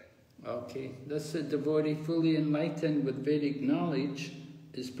Krishna Maharaj. Okay, thus the devotee fully enlightened with Vedic knowledge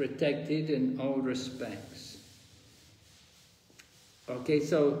is protected in all respects. Okay,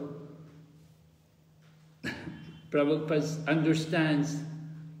 so Prabhupada understands,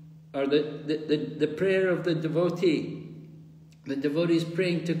 or the prayer of the devotee is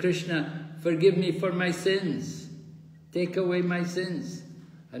praying to Krishna, forgive me for my sins, take away my sins.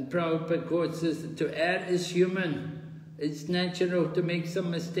 And Prabhupada quotes says, to err is human. It's natural to make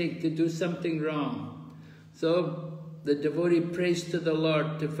some mistake, to do something wrong. So the devotee prays to the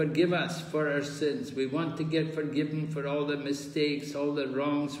Lord to forgive us for our sins. We want to get forgiven for all the mistakes, all the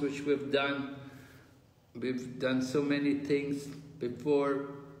wrongs which we've done. We've done so many things before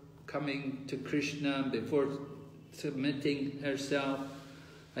coming to Krishna, before submitting ourselves.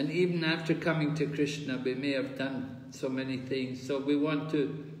 And even after coming to Krishna, we may have done so many things. So we want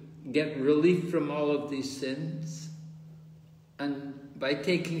to get relief from all of these sins. And by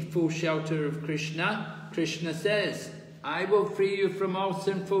taking full shelter of Krishna, Krishna says, I will free you from all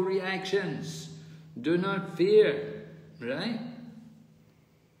sinful reactions. Do not fear. right?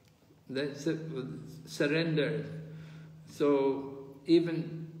 That's it, surrender. So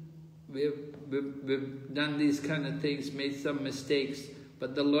even we've done these kind of things, made some mistakes,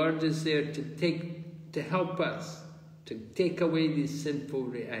 but the Lord is there to help us, to take away these sinful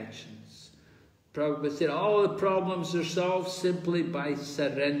reactions. Prabhupada said all the problems are solved simply by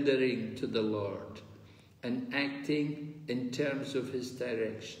surrendering to the Lord and acting in terms of His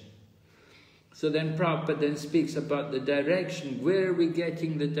direction. So then Prabhupada then speaks about the direction. Where are we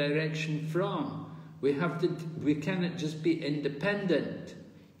getting the direction from? We cannot just be independent.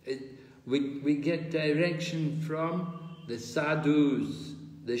 We get direction from the sadhus,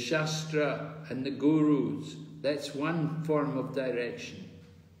 the shastra and the gurus. That's one form of direction.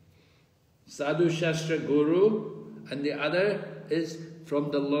 Sadhu, shastra, guru, and the other is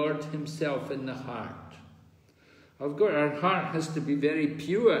from the Lord Himself in the heart. Of course, our heart has to be very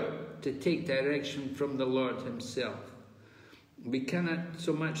pure to take direction from the Lord Himself. We cannot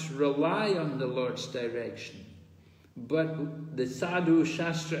so much rely on the Lord's direction. But the sadhu,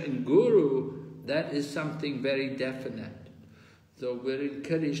 shastra and guru, that is something very definite. So we're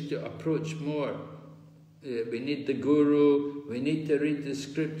encouraged to approach more. We need the guru, we need to read the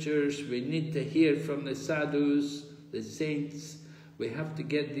scriptures, we need to hear from the sadhus, the saints. We have to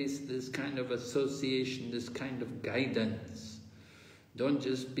get this kind of association, this kind of guidance. Don't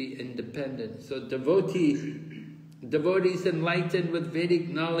just be independent. So devotees enlightened with Vedic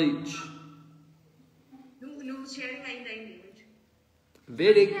knowledge.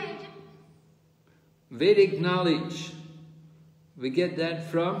 Vedic knowledge. We get that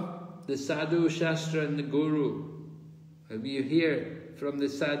from the sadhu, shastra and the guru. If you hear from the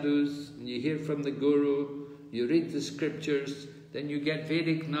sadhus, and you hear from the guru, you read the scriptures, then you get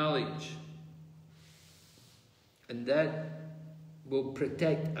Vedic knowledge. And that will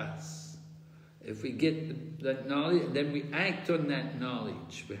protect us. If we get that knowledge, then we act on that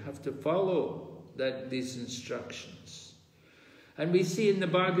knowledge. We have to follow these instructions. And we see in the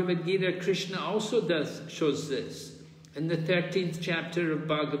Bhagavad Gita, Krishna also shows this. In the 13th chapter of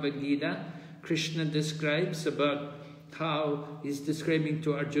Bhagavad Gita, Krishna describes about how he's describing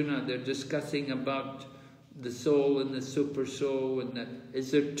to Arjuna, they're discussing about the soul and the super soul, and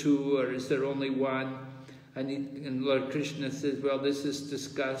is there two or is there only one? And Lord Krishna says, well, this is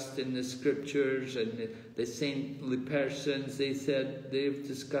discussed in the scriptures, and the saintly persons, they've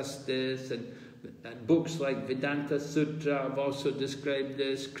discussed this, and books like Vedanta Sutra have also described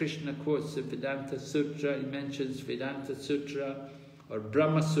this. Krishna quotes the Vedanta Sutra, he mentions Vedanta Sutra, or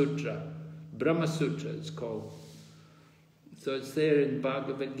Brahma Sutra. Brahma Sutra it's called. So it's there in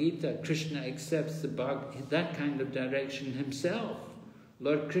Bhagavad Gita. Krishna accepts that kind of direction himself.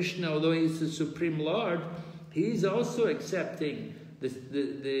 Lord Krishna, although he's the Supreme Lord, he's also accepting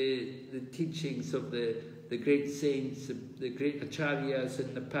the teachings of the great saints, the great acharyas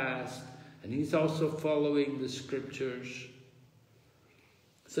in the past, and he's also following the scriptures.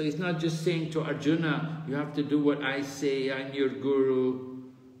 So he's not just saying to Arjuna, you have to do what I say, I'm your guru,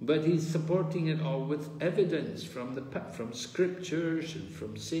 but he's supporting it all with evidence from scriptures and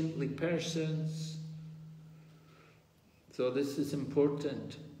from saintly persons. So this is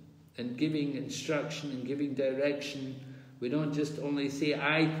important. And giving instruction and giving direction, we don't just only say,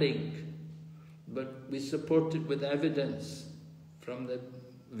 I think, but we support it with evidence from the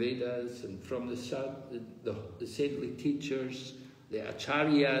Vedas and from the saintly teachers, the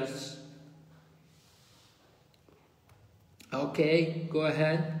acharyas. Okay, go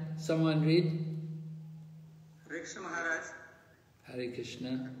ahead. Someone read. Hare Krishna Maharaj. Hare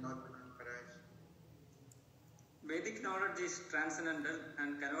Krishna. Vedic knowledge is transcendental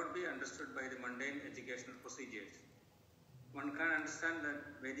and cannot be understood by the mundane educational procedures. One can understand the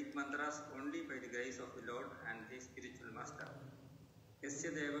Vedic mantras only by the grace of the Lord and the spiritual master.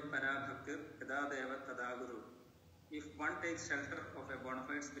 Yasya deva para bhaktir yada deva tada guru. If one takes shelter of a bona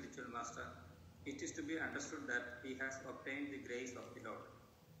fide spiritual master, it is to be understood that he has obtained the grace of the Lord.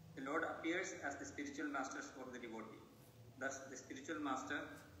 The Lord appears as the spiritual master for the devotee. Thus, the spiritual master,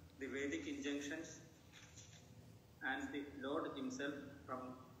 the Vedic injunctions, and the Lord himself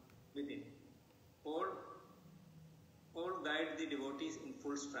from within. All guide the devotees in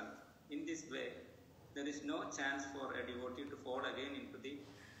full strength. In this way, there is no chance for a devotee to fall again into the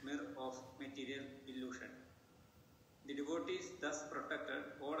mirror of material illusion. The devotees, thus protected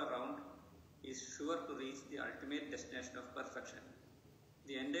all around, is sure to reach the ultimate destination of perfection.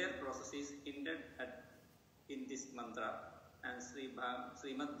 The entire process is hinted at in this mantra and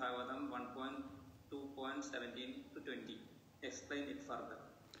Srimad Bhagavatam 1.2.17 to 20. Explain it further.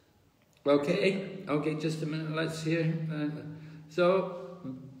 Okay, just a minute, let's hear. So,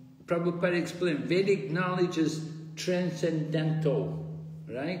 Prabhupada explained, Vedic knowledge is transcendental,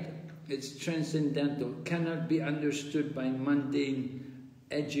 right? It's transcendental, cannot be understood by mundane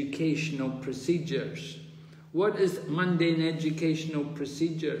educational procedures. What is mundane educational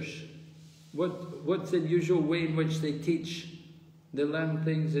procedures? What's the usual way in which they teach? They learn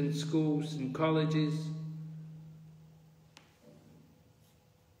things in schools and colleges.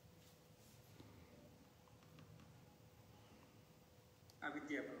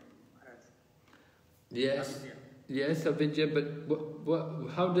 Yes, yes, avidya. But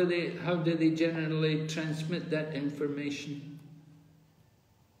how do they generally transmit that information?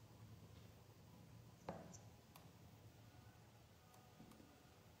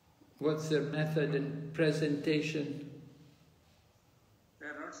 What's their method and presentation? They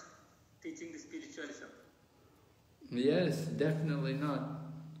are not teaching the spiritualism. Yes, definitely not.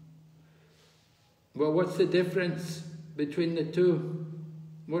 Well, what's the difference between the two?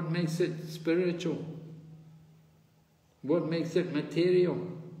 What makes it spiritual? What makes it material?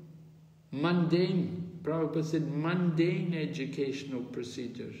 Mundane. Prabhupada said mundane educational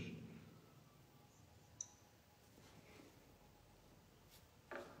procedures.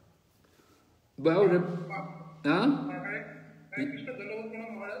 Well,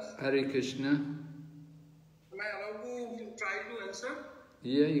 Hare Krishna. Am I allowed to try to answer?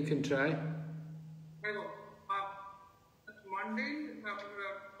 Yeah, you can try.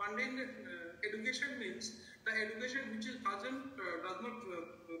 Mundane education means the education which does not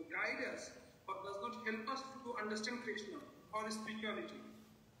guide us or does not help us to understand Krishna or spirituality,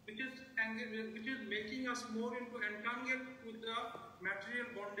 which is making us more entangled with the material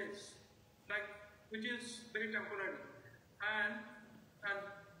bondage, which is very temporary, and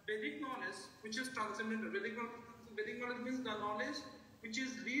Vedic knowledge, which is transcendental. Vedic knowledge means the knowledge which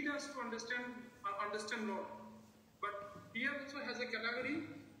is lead us to understand Lord. But here also has a category.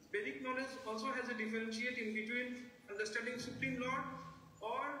 Vedic knowledge also has a differentiate in between understanding Supreme Lord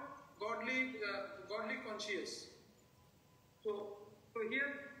or godly conscious. So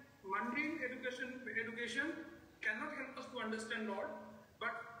here mundane education cannot help us to understand Lord,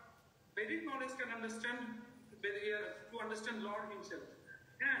 but Vedic knowledge can to understand Lord Himself.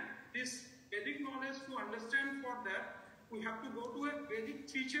 And this Vedic knowledge, to understand for that, we have to go to a Vedic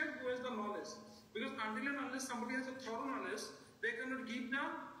teacher who has the knowledge. Because until and unless somebody has a thorough knowledge, they cannot give the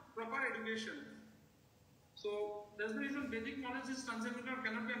proper education. So that's the reason Vedic knowledge is transcendental,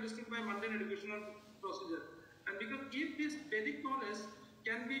 cannot be understood by mundane educational procedure. And because if this Vedic knowledge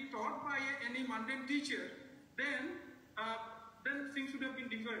can be taught by any mundane teacher, then things should have been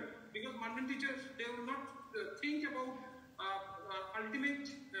different. Because mundane teachers, they will not think about ultimate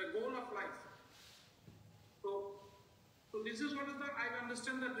goal of life. So this is what is I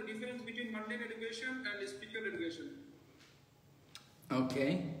understand that the difference between mundane education and spiritual education.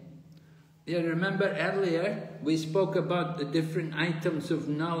 Okay. Yeah, remember earlier we spoke about the different items of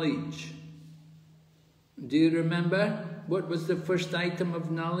knowledge. Do you remember? What was the first item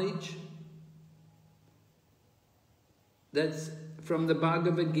of knowledge? That's from the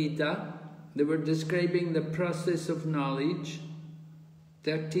Bhagavad Gita. They were describing the process of knowledge.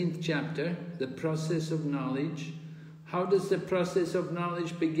 13th chapter, the process of knowledge. How does the process of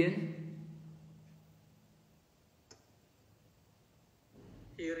knowledge begin?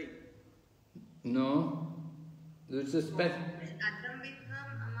 Hearing. No. There's a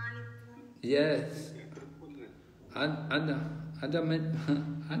Yes.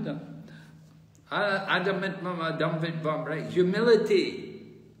 Right. Humility.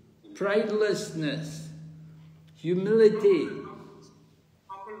 Pridelessness. Humility.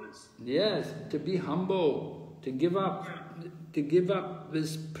 Yes, to be humble, to give up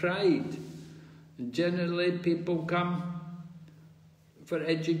this pride. Generally people come for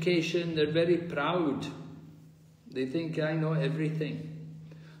education, they're very proud. They think I know everything.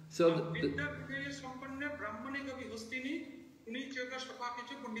 So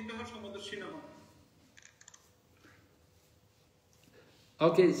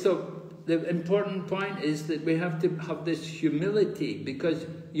okay, so the important point is that we have to have this humility, because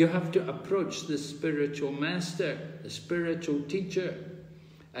you have to approach the spiritual master, the spiritual teacher.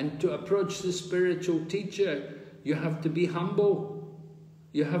 And to approach the spiritual teacher, you have to be humble.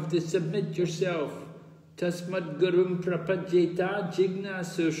 You have to submit yourself. Tasmad gurum prapajeta jigna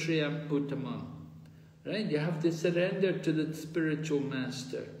sushriyam uttamam. Right? You have to surrender to the spiritual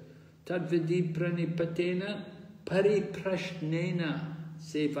master. Tadvidi pranipatena pariprashnena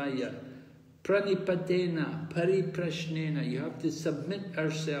sevaya. Pranipatena pariprashnena. You have to submit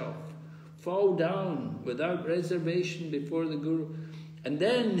ourselves. Fall down without reservation before the Guru. And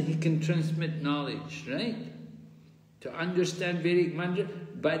then he can transmit knowledge, right? To understand Vedic mantra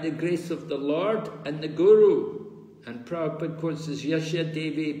by the grace of the Lord and the Guru. And Prabhupada quotes this, Yasya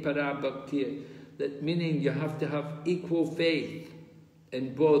Devi Para Bhakti, that meaning you have to have equal faith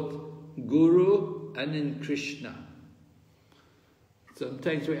in both Guru and in Krishna.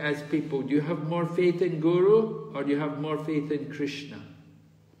 Sometimes we ask people, do you have more faith in Guru or do you have more faith in Krishna?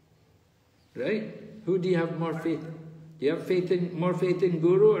 Right? Who do you have more faith? Do you have more faith in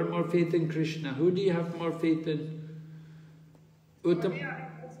Guru or more faith in Krishna? Who do you have more faith in? Uttam? Yeah,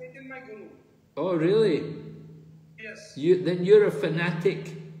 I have faith in my Guru. Oh, really? Yes. Then you're a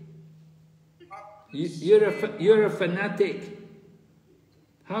fanatic. You're a fanatic.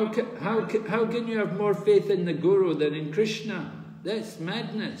 How can you have more faith in the Guru than in Krishna? That's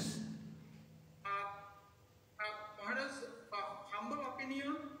madness. Maharaj, humble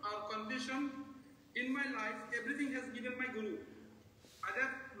opinion or condition in my life, everything has given my Guru. Either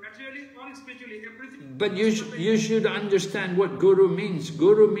materially or spiritually, everything. But you should understand what Guru means.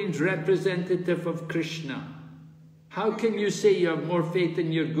 Guru means representative of Krishna. How can you say you have more faith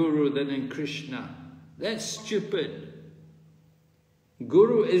in your Guru than in Krishna? That's stupid.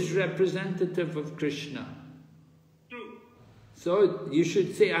 Guru is representative of Krishna. True. So you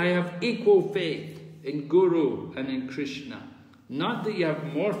should say, I have equal faith in Guru and in Krishna. Not that you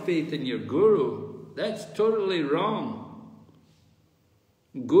have more faith in your Guru. That's totally wrong.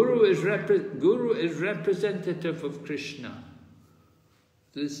 Guru is representative of Krishna.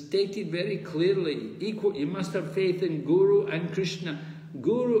 So it's stated very clearly, you must have faith in Guru and Krishna.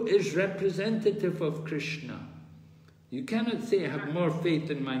 Guru is representative of Krishna. You cannot say, I have more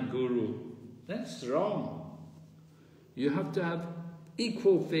faith in my Guru. That's wrong. You have to have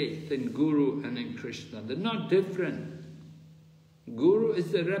equal faith in Guru and in Krishna. They're not different. Guru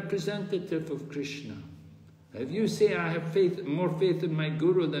is the representative of Krishna. If you say, I have more faith in my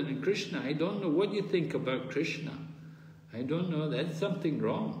Guru than in Krishna, I don't know what you think about Krishna. I don't know, that's something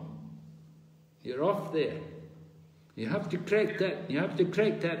wrong. You're off there. You have to correct that. You have to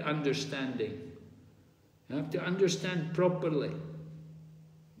correct that understanding. You have to understand properly.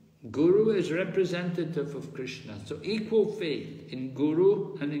 Guru is representative of Krishna. So equal faith in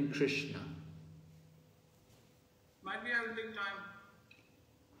Guru and in Krishna. Might be I will take time.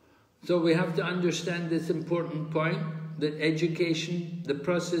 So we have to understand this important point, that education, the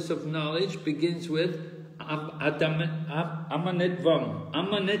process of knowledge, begins with amanitvam.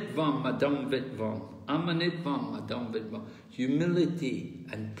 Humility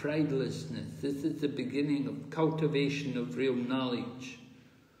and pridelessness. This is the beginning of cultivation of real knowledge.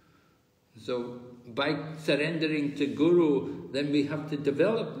 So by surrendering to Guru, then we have to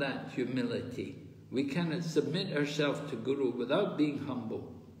develop that humility. We cannot submit ourselves to Guru without being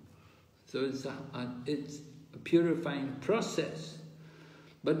humble. So it's a purifying process.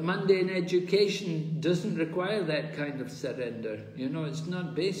 But mundane education doesn't require that kind of surrender. You know, it's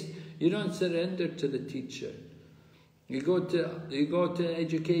not based, you don't surrender to the teacher. You go to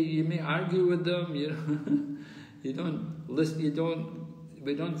educate, you may argue with them, you don't listen,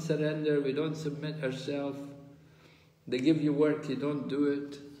 we don't surrender, we don't submit ourselves. They give you work, you don't do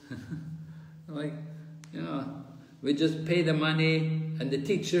it. We just pay the money, and the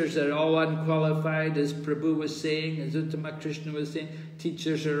teachers are all unqualified, as Prabhu was saying, as Uttama Krishna was saying,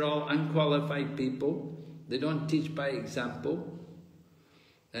 teachers are all unqualified people. They don't teach by example.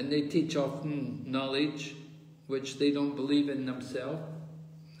 And they teach often knowledge which they don't believe in themselves.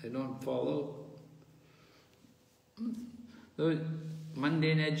 They don't follow. So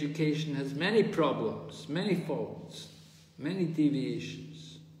mundane education has many problems, many faults, many deviations.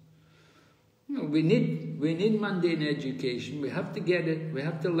 We need mundane education. We have to get it. We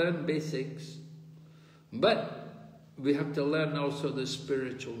have to learn basics. But we have to learn also the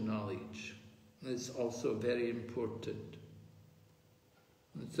spiritual knowledge. It's also very important.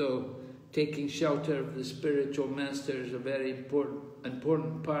 And so taking shelter of the spiritual master is a very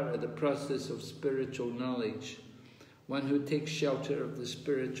important part of the process of spiritual knowledge. One who takes shelter of the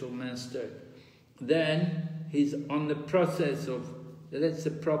spiritual master, then he's on the process of, that's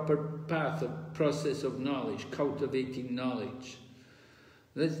the proper path of process of knowledge, cultivating knowledge.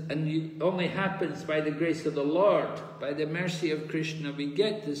 And it only happens by the grace of the Lord, by the mercy of Krishna, we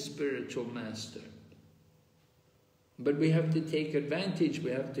get the spiritual master. But we have to take advantage,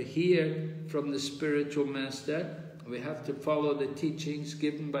 we have to hear from the spiritual master, we have to follow the teachings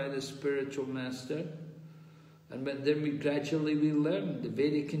given by the spiritual master, and then we gradually learn the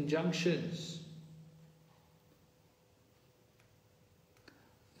Vedic injunctions.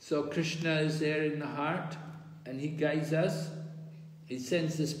 So Krishna is there in the heart, and he guides us. He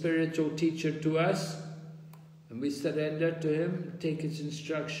sends the spiritual teacher to us, and we surrender to him, take his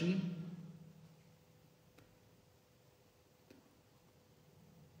instruction.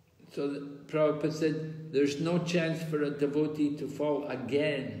 So Prabhupada said, there's no chance for a devotee to fall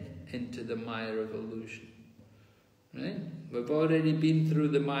again into the mire of illusion. Right? We've already been through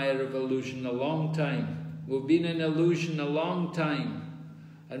the mire of illusion a long time. We've been in illusion a long time.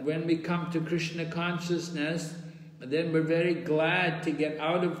 And when we come to Krishna consciousness, then we're very glad to get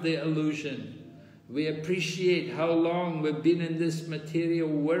out of the illusion. We appreciate how long we've been in this material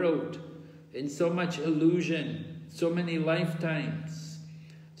world, in so much illusion, so many lifetimes.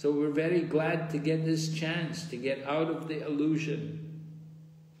 So we're very glad to get this chance to get out of the illusion.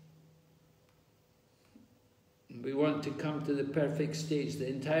 We want to come to the perfect stage. The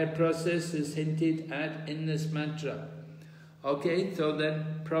entire process is hinted at in this mantra. Okay, so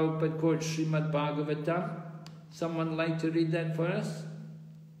then Prabhupada quotes Srimad Bhagavatam. Someone like to read that for us?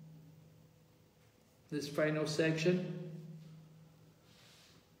 This final section.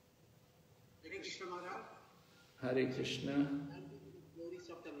 Hare Krishna Maharaj. Hare Krishna. The glories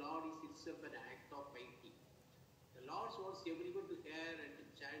of the Lord is itself an act of piety. The Lord wants everyone to hear and to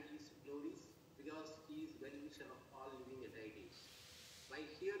chant His glories because He is well-wisher of all living entities. By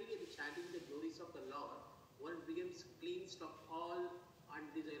hearing and chanting the glories of the Lord, one becomes cleansed of all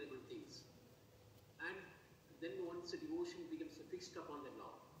undesirable things. And then one's devotion becomes fixed upon the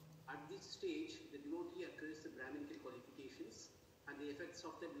Lord. At this stage, the devotee acquires the Brahminical qualifications and the effects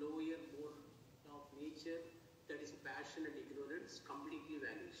of the lower mode of nature, that is passion and ignorance, completely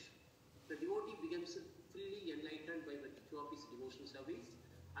vanish. The devotee becomes fully enlightened by virtue of his devotion service,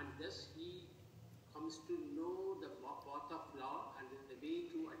 and thus he comes to know the path of Lord and the way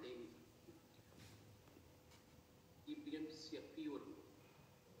to attain it. He becomes a pure devotee.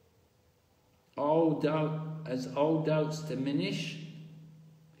 As all doubts diminish,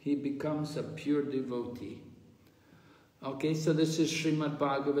 he becomes a pure devotee. Okay, so this is Srimad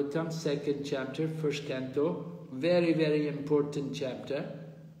Bhagavatam, 2nd chapter, 1st canto. Very, very important chapter.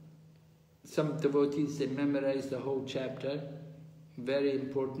 Some devotees, they memorize the whole chapter. Very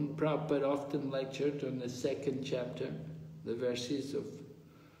important. Prabhupada often lectured on the 2nd chapter, the verses of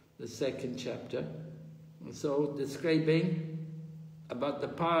the 2nd chapter. So, describing about the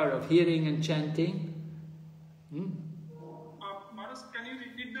power of hearing and chanting. Maharaj, can you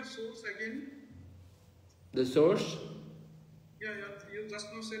repeat the source again? The source? Yeah, you just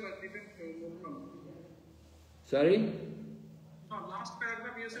now said I didn't know. Sorry? No, last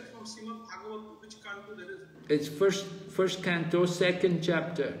paragraph you said from Srimad Bhagavatam, which canto there is? It's first canto, 2nd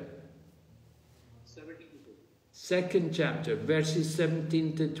chapter. 2nd chapter, verses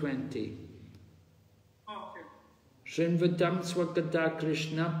 17 to 20. Oh, okay. Shrinvatam Swakata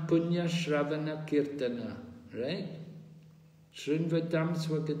Krishna Punya Shravana Kirtana. Right? Shrinvatam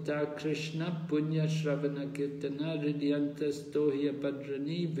Swakata Krishna Punya Shravana Kirtana Ridyantas Tohya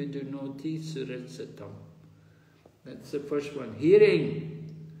Padrani Vidunoti Suratsatam. That's the first one. Hearing,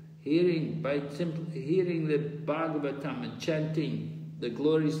 by simply hearing the Bhagavatam and chanting the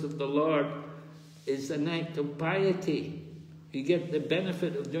glories of the Lord is an act of piety. You get the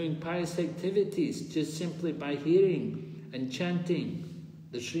benefit of doing pious activities just simply by hearing and chanting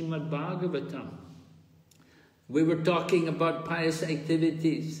the Srimad Bhagavatam. We were talking about pious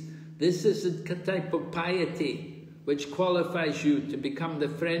activities. This is a type of piety which qualifies you to become the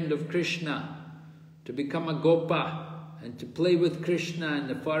friend of Krishna, to become a Gopa, and to play with Krishna in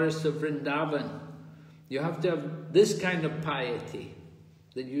the forests of Vrindavan. You have to have this kind of piety,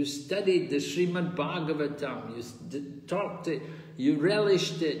 that you studied the Srimad Bhagavatam, you talked it, you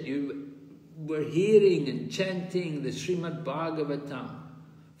relished it, you were hearing and chanting the Srimad Bhagavatam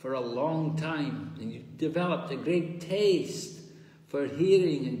for a long time, and you developed a great taste for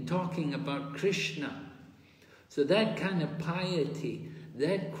hearing and talking about Krishna. So that kind of piety,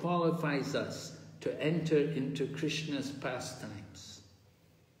 that qualifies us to enter into Krishna's pastimes.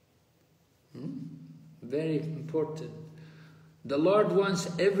 Very important. The Lord wants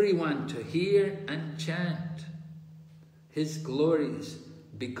everyone to hear and chant His glories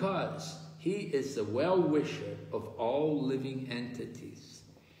because He is the well-wisher of all living entities.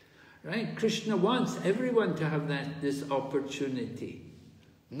 Right? Krishna wants everyone to have this opportunity.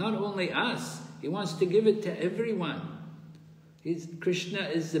 Not only us, He wants to give it to everyone. Krishna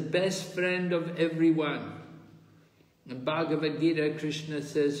is the best friend of everyone. In Bhagavad Gita, Krishna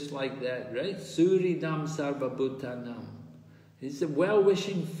says like that, right? Suridam sarvabhutanam. He's a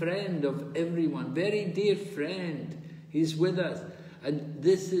well-wishing friend of everyone, very dear friend. He's with us. And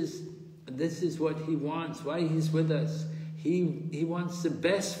this is what He wants, why He's with us. He wants the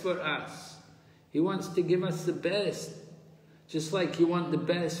best for us. He wants to give us the best. Just like you want the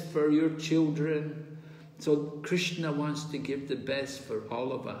best for your children. So Krishna wants to give the best for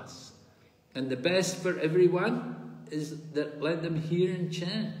all of us. And the best for everyone is that let them hear and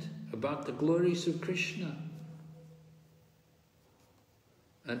chant about the glories of Krishna.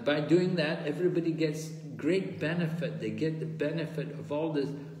 And by doing that, everybody gets great benefit. They get the benefit of all the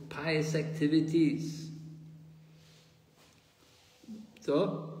pious activities.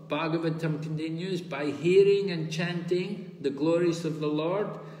 So, Bhagavatam continues, by hearing and chanting the glories of the Lord,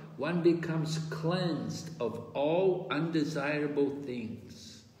 one becomes cleansed of all undesirable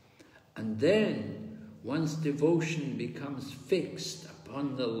things. And then one's devotion becomes fixed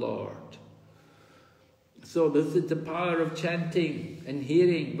upon the Lord. So this is the power of chanting and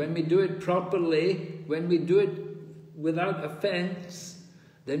hearing. When we do it properly, when we do it without offense,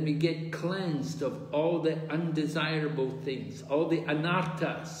 then we get cleansed of all the undesirable things, all the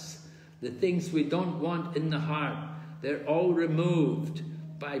anarthas, the things we don't want in the heart. They're all removed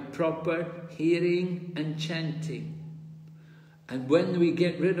by proper hearing and chanting. And when we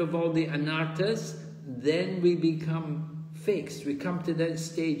get rid of all the anarthas, then we become fixed. We come to that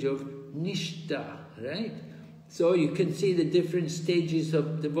stage of nishtha, right? So you can see the different stages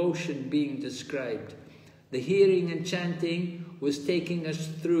of devotion being described. The hearing and chanting was taking us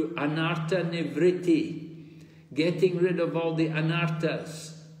through anartha nivritti, getting rid of all the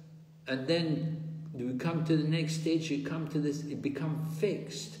anarthas. And then we come to the next stage, you come to this, you become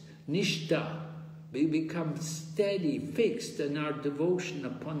fixed, nishtha. We become steady, fixed in our devotion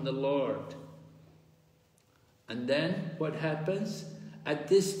upon the Lord. And then what happens? At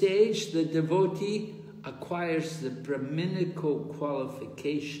this stage, the devotee acquires the Brahminical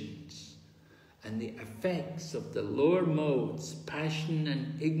qualifications, and the effects of the lower modes, passion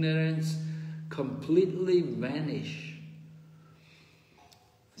and ignorance, completely vanish.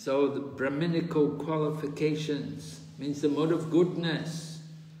 So the Brahminical qualifications means the mode of goodness.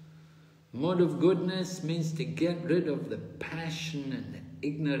 Mode of goodness means to get rid of the passion and the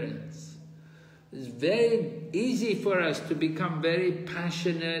ignorance. It's very easy for us to become very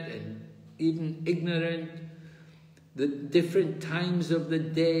passionate and even ignorant. The different times of the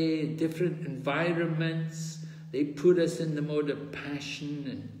day, different environments, they put us in the mode of passion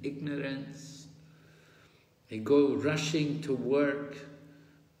and ignorance. They go rushing to work,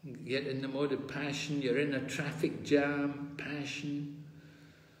 get in the mode of passion. You're in a traffic jam, passion.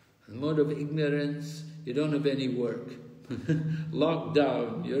 The mode of ignorance, you don't have any work.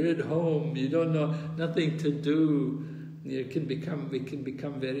 Lockdown, you're at home, you don't know, nothing to do. We can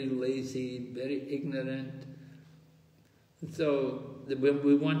become very lazy, very ignorant. So when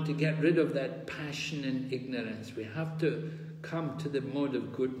we want to get rid of that passion and ignorance, we have to come to the mode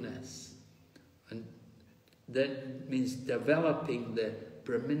of goodness. And that means developing the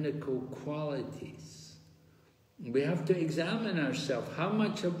Brahminical qualities. We have to examine ourselves. How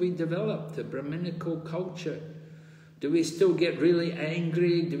much have we developed the Brahminical culture? Do we still get really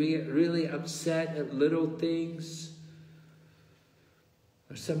angry? Do we get really upset at little things?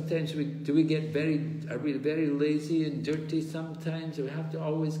 Or sometimes are we very lazy and dirty sometimes? We have to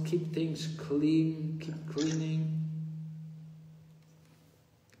always keep things clean, keep cleaning.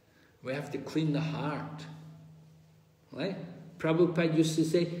 We have to clean the heart. Right? Prabhupada used to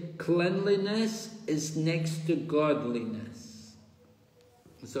say, cleanliness is next to godliness.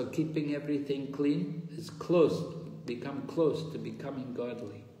 So keeping everything clean is close, become close to becoming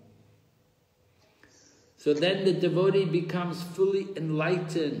godly. So then the devotee becomes fully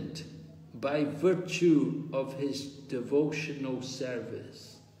enlightened by virtue of his devotional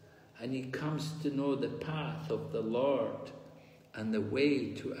service. And he comes to know the path of the Lord and the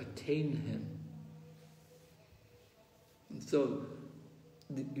way to attain him. And so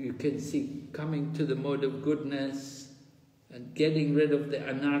you can see coming to the mode of goodness and getting rid of the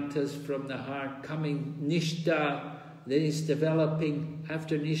anarthas from the heart, coming nishtha, then he's developing,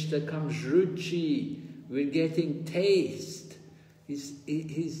 after nishtha comes ruchi, we're getting taste. He's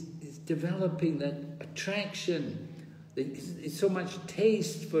developing that attraction. It's so much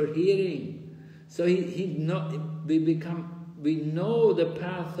taste for hearing. So we know the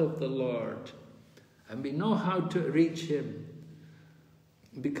path of the Lord, and we know how to reach him,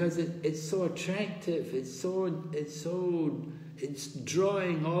 because it's so attractive. It's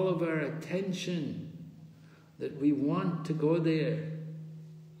drawing all of our attention that we want to go there.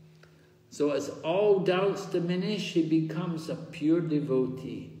 So as all doubts diminish, he becomes a pure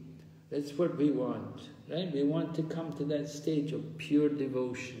devotee. That's what we want, right? We want to come to that stage of pure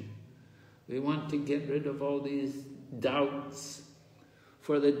devotion. We want to get rid of all these doubts.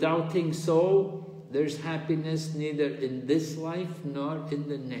 For the doubting soul, there's happiness neither in this life nor in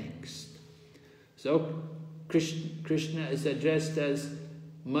the next. So Krishna is addressed as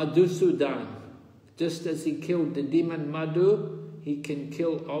Madhusudan. Just as he killed the demon Madhu, he can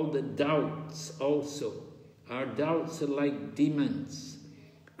kill all the doubts also. Our doubts are like demons.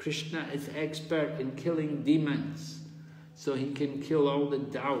 Krishna is expert in killing demons, so he can kill all the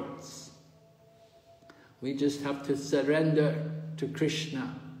doubts. We just have to surrender to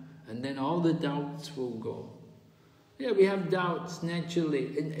Krishna, and then all the doubts will go. Yeah, we have doubts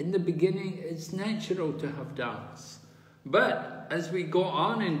naturally. In the beginning, it's natural to have doubts. But as we go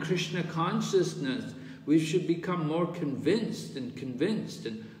on in Krishna consciousness, we should become more convinced, and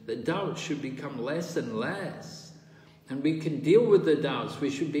the doubts should become less and less. And we can deal with the doubts. We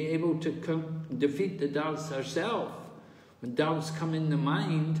should be able to defeat the doubts ourselves. When doubts come in the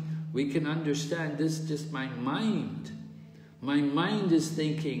mind, we can understand this is just my mind. My mind is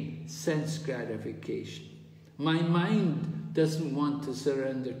thinking sense gratification. My mind doesn't want to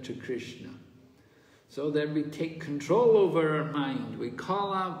surrender to Krishna. So then we take control over our mind. We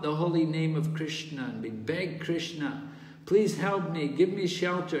call out the holy name of Krishna and we beg Krishna, please help me, give me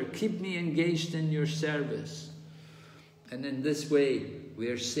shelter, keep me engaged in your service. And in this way, we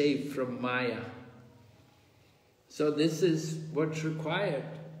are saved from Maya. So this is what's required.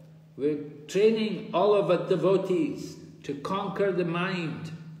 We're training all of our devotees to conquer the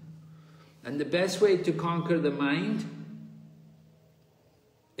mind. And the best way to conquer the mind,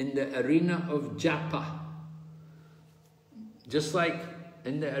 in the arena of japa. Just like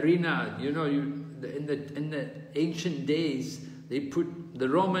in the arena, you know, in the ancient days, the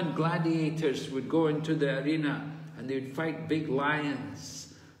Roman gladiators would go into the arena and they would fight big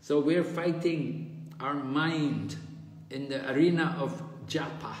lions. So we're fighting our mind in the arena of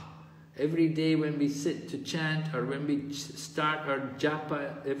japa. Every day when we sit to chant, or when we start our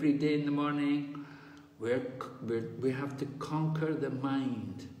japa every day in the morning, we have to conquer the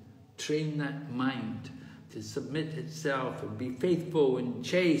mind, train that mind to submit itself and be faithful and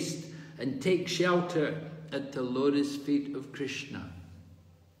chaste and take shelter at the lotus feet of Krishna.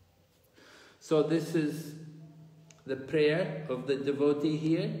 So this is the prayer of the devotee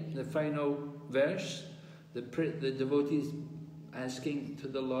here, the final verse. The devotee is asking to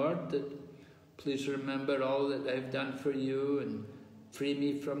the Lord that please remember all that I've done for you and free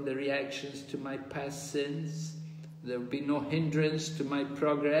me from the reactions to my past sins. There will be no hindrance to my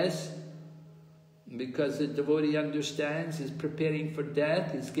progress, because the devotee understands he's preparing for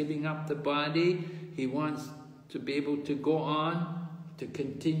death, he's giving up the body, he wants to be able to go on to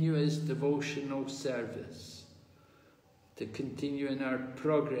continue his devotional service, to continue in our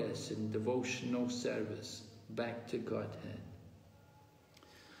progress in devotional service back to Godhead.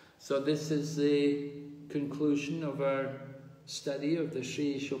 So this is the conclusion of our study of the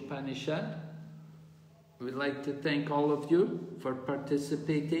Sri Isopanisad. We'd like to thank all of you for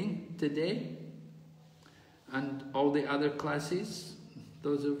participating today, and all the other classes,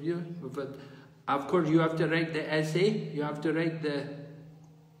 those of you. Of course, you have to write the essay. You have to write the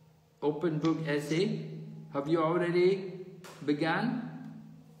open book essay. Have you already begun?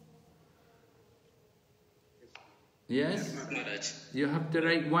 Yes? You have to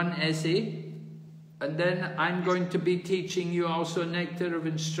write one essay. And then I'm going to be teaching you also Nectar of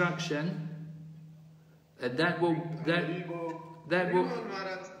Instruction. And that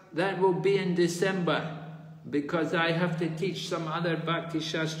will be in December, because I have to teach some other Bhakti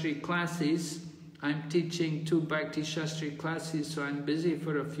Sastri classes. I'm teaching 2 Bhakti Sastri classes, so I'm busy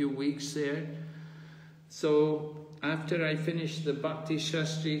for a few weeks there. So after I finish the Bhakti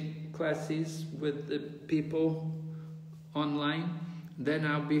Sastri classes with the people online, then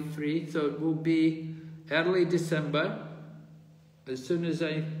I'll be free. So it will be early December. As soon as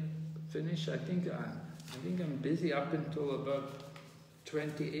I finish, I think I'm busy up until about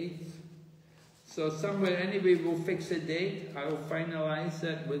 28th. So somewhere, anyway, we'll fix a date. I'll finalize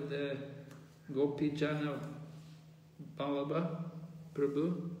that with the Gopi Jana Ballabha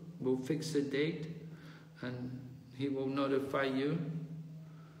Prabhu. We'll fix a date and he will notify you.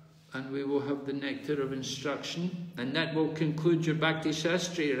 And we will have the Nectar of Instruction. And that will conclude your Bhakti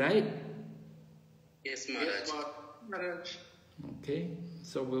Sastri, right? Yes, Maharaj. Yes, Maharaj. Okay,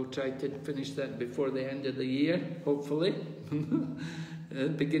 so we'll try to finish that before the end of the year, hopefully.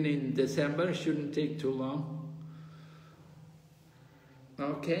 Beginning in December, shouldn't take too long.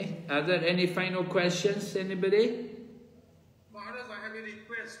 Okay, are there any final questions, anybody? Maharaj, I have a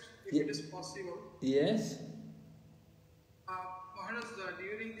request, if it is possible. Yes? Maharaj,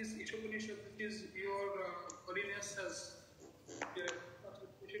 during this Isopanisad, which is your holiness has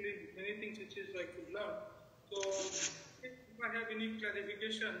especially many things which is like to learn. So, if I have any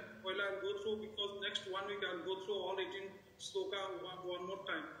clarification, while I'll go through, because next 1 week I'll go through all 18 sloka one more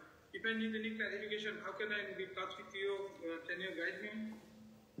time. If I need any clarification, how can I be in touch with you? Can you guide me?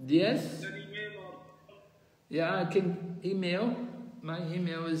 Yes. An email or? Yeah, I can email. My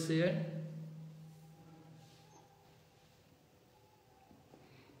email is there.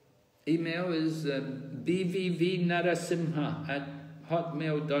 email is BVV Narasimha at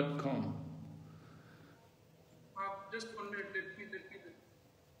hotmail.com. Just one minute, let me.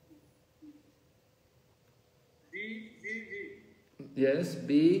 BVV. Yes,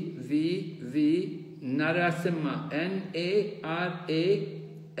 BVV Narasimha,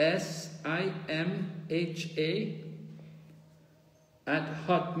 Narasimha at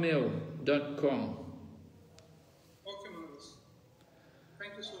hotmail.com. Okay, Maharaj.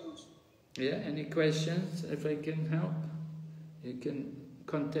 Thank you so much. Yeah, any questions? If I can help, you can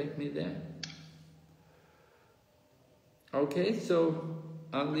contact me there. Okay, so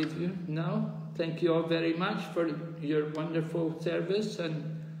I'll leave you now. Thank you all very much for your wonderful service,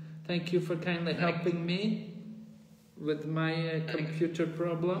 and thank you for kindly helping me with my computer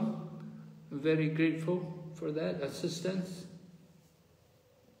problem. I'm very grateful for that assistance.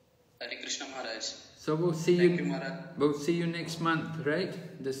 Hare Krishna Maharaj. So we'll see Thank you, Maharaj. We'll see you next month,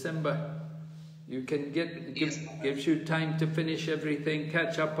 right? December. You can gives you time to finish everything,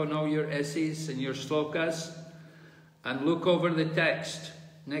 catch up on all your essays and your slokas, and look over the text,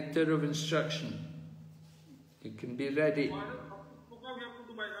 nectar of instruction. You can be ready. What we have to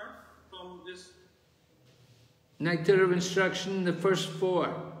do by heart from this? Nectar of instruction, the first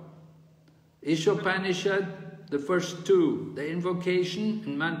 4. Isopanisad, the first 2. The invocation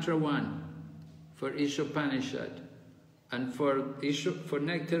and mantra 1 for Isopanisad. And for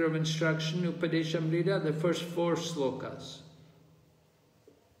nectar of instruction, Upadeshamrita, the first 4 slokas.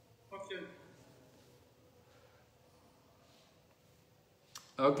 Okay.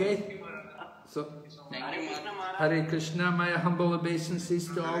 Okay? So, Hare Krishna, my humble obeisances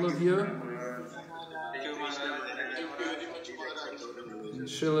to all of you.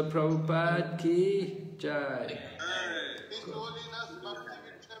 Srila Prabhupada ki jai. His Holiness Bhakti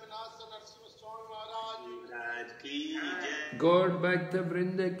Vinasa Narasimha Swami Maharaj ki jai. Gaur Bhakta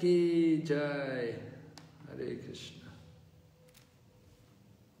Vrinda ki jai. Hare Krishna.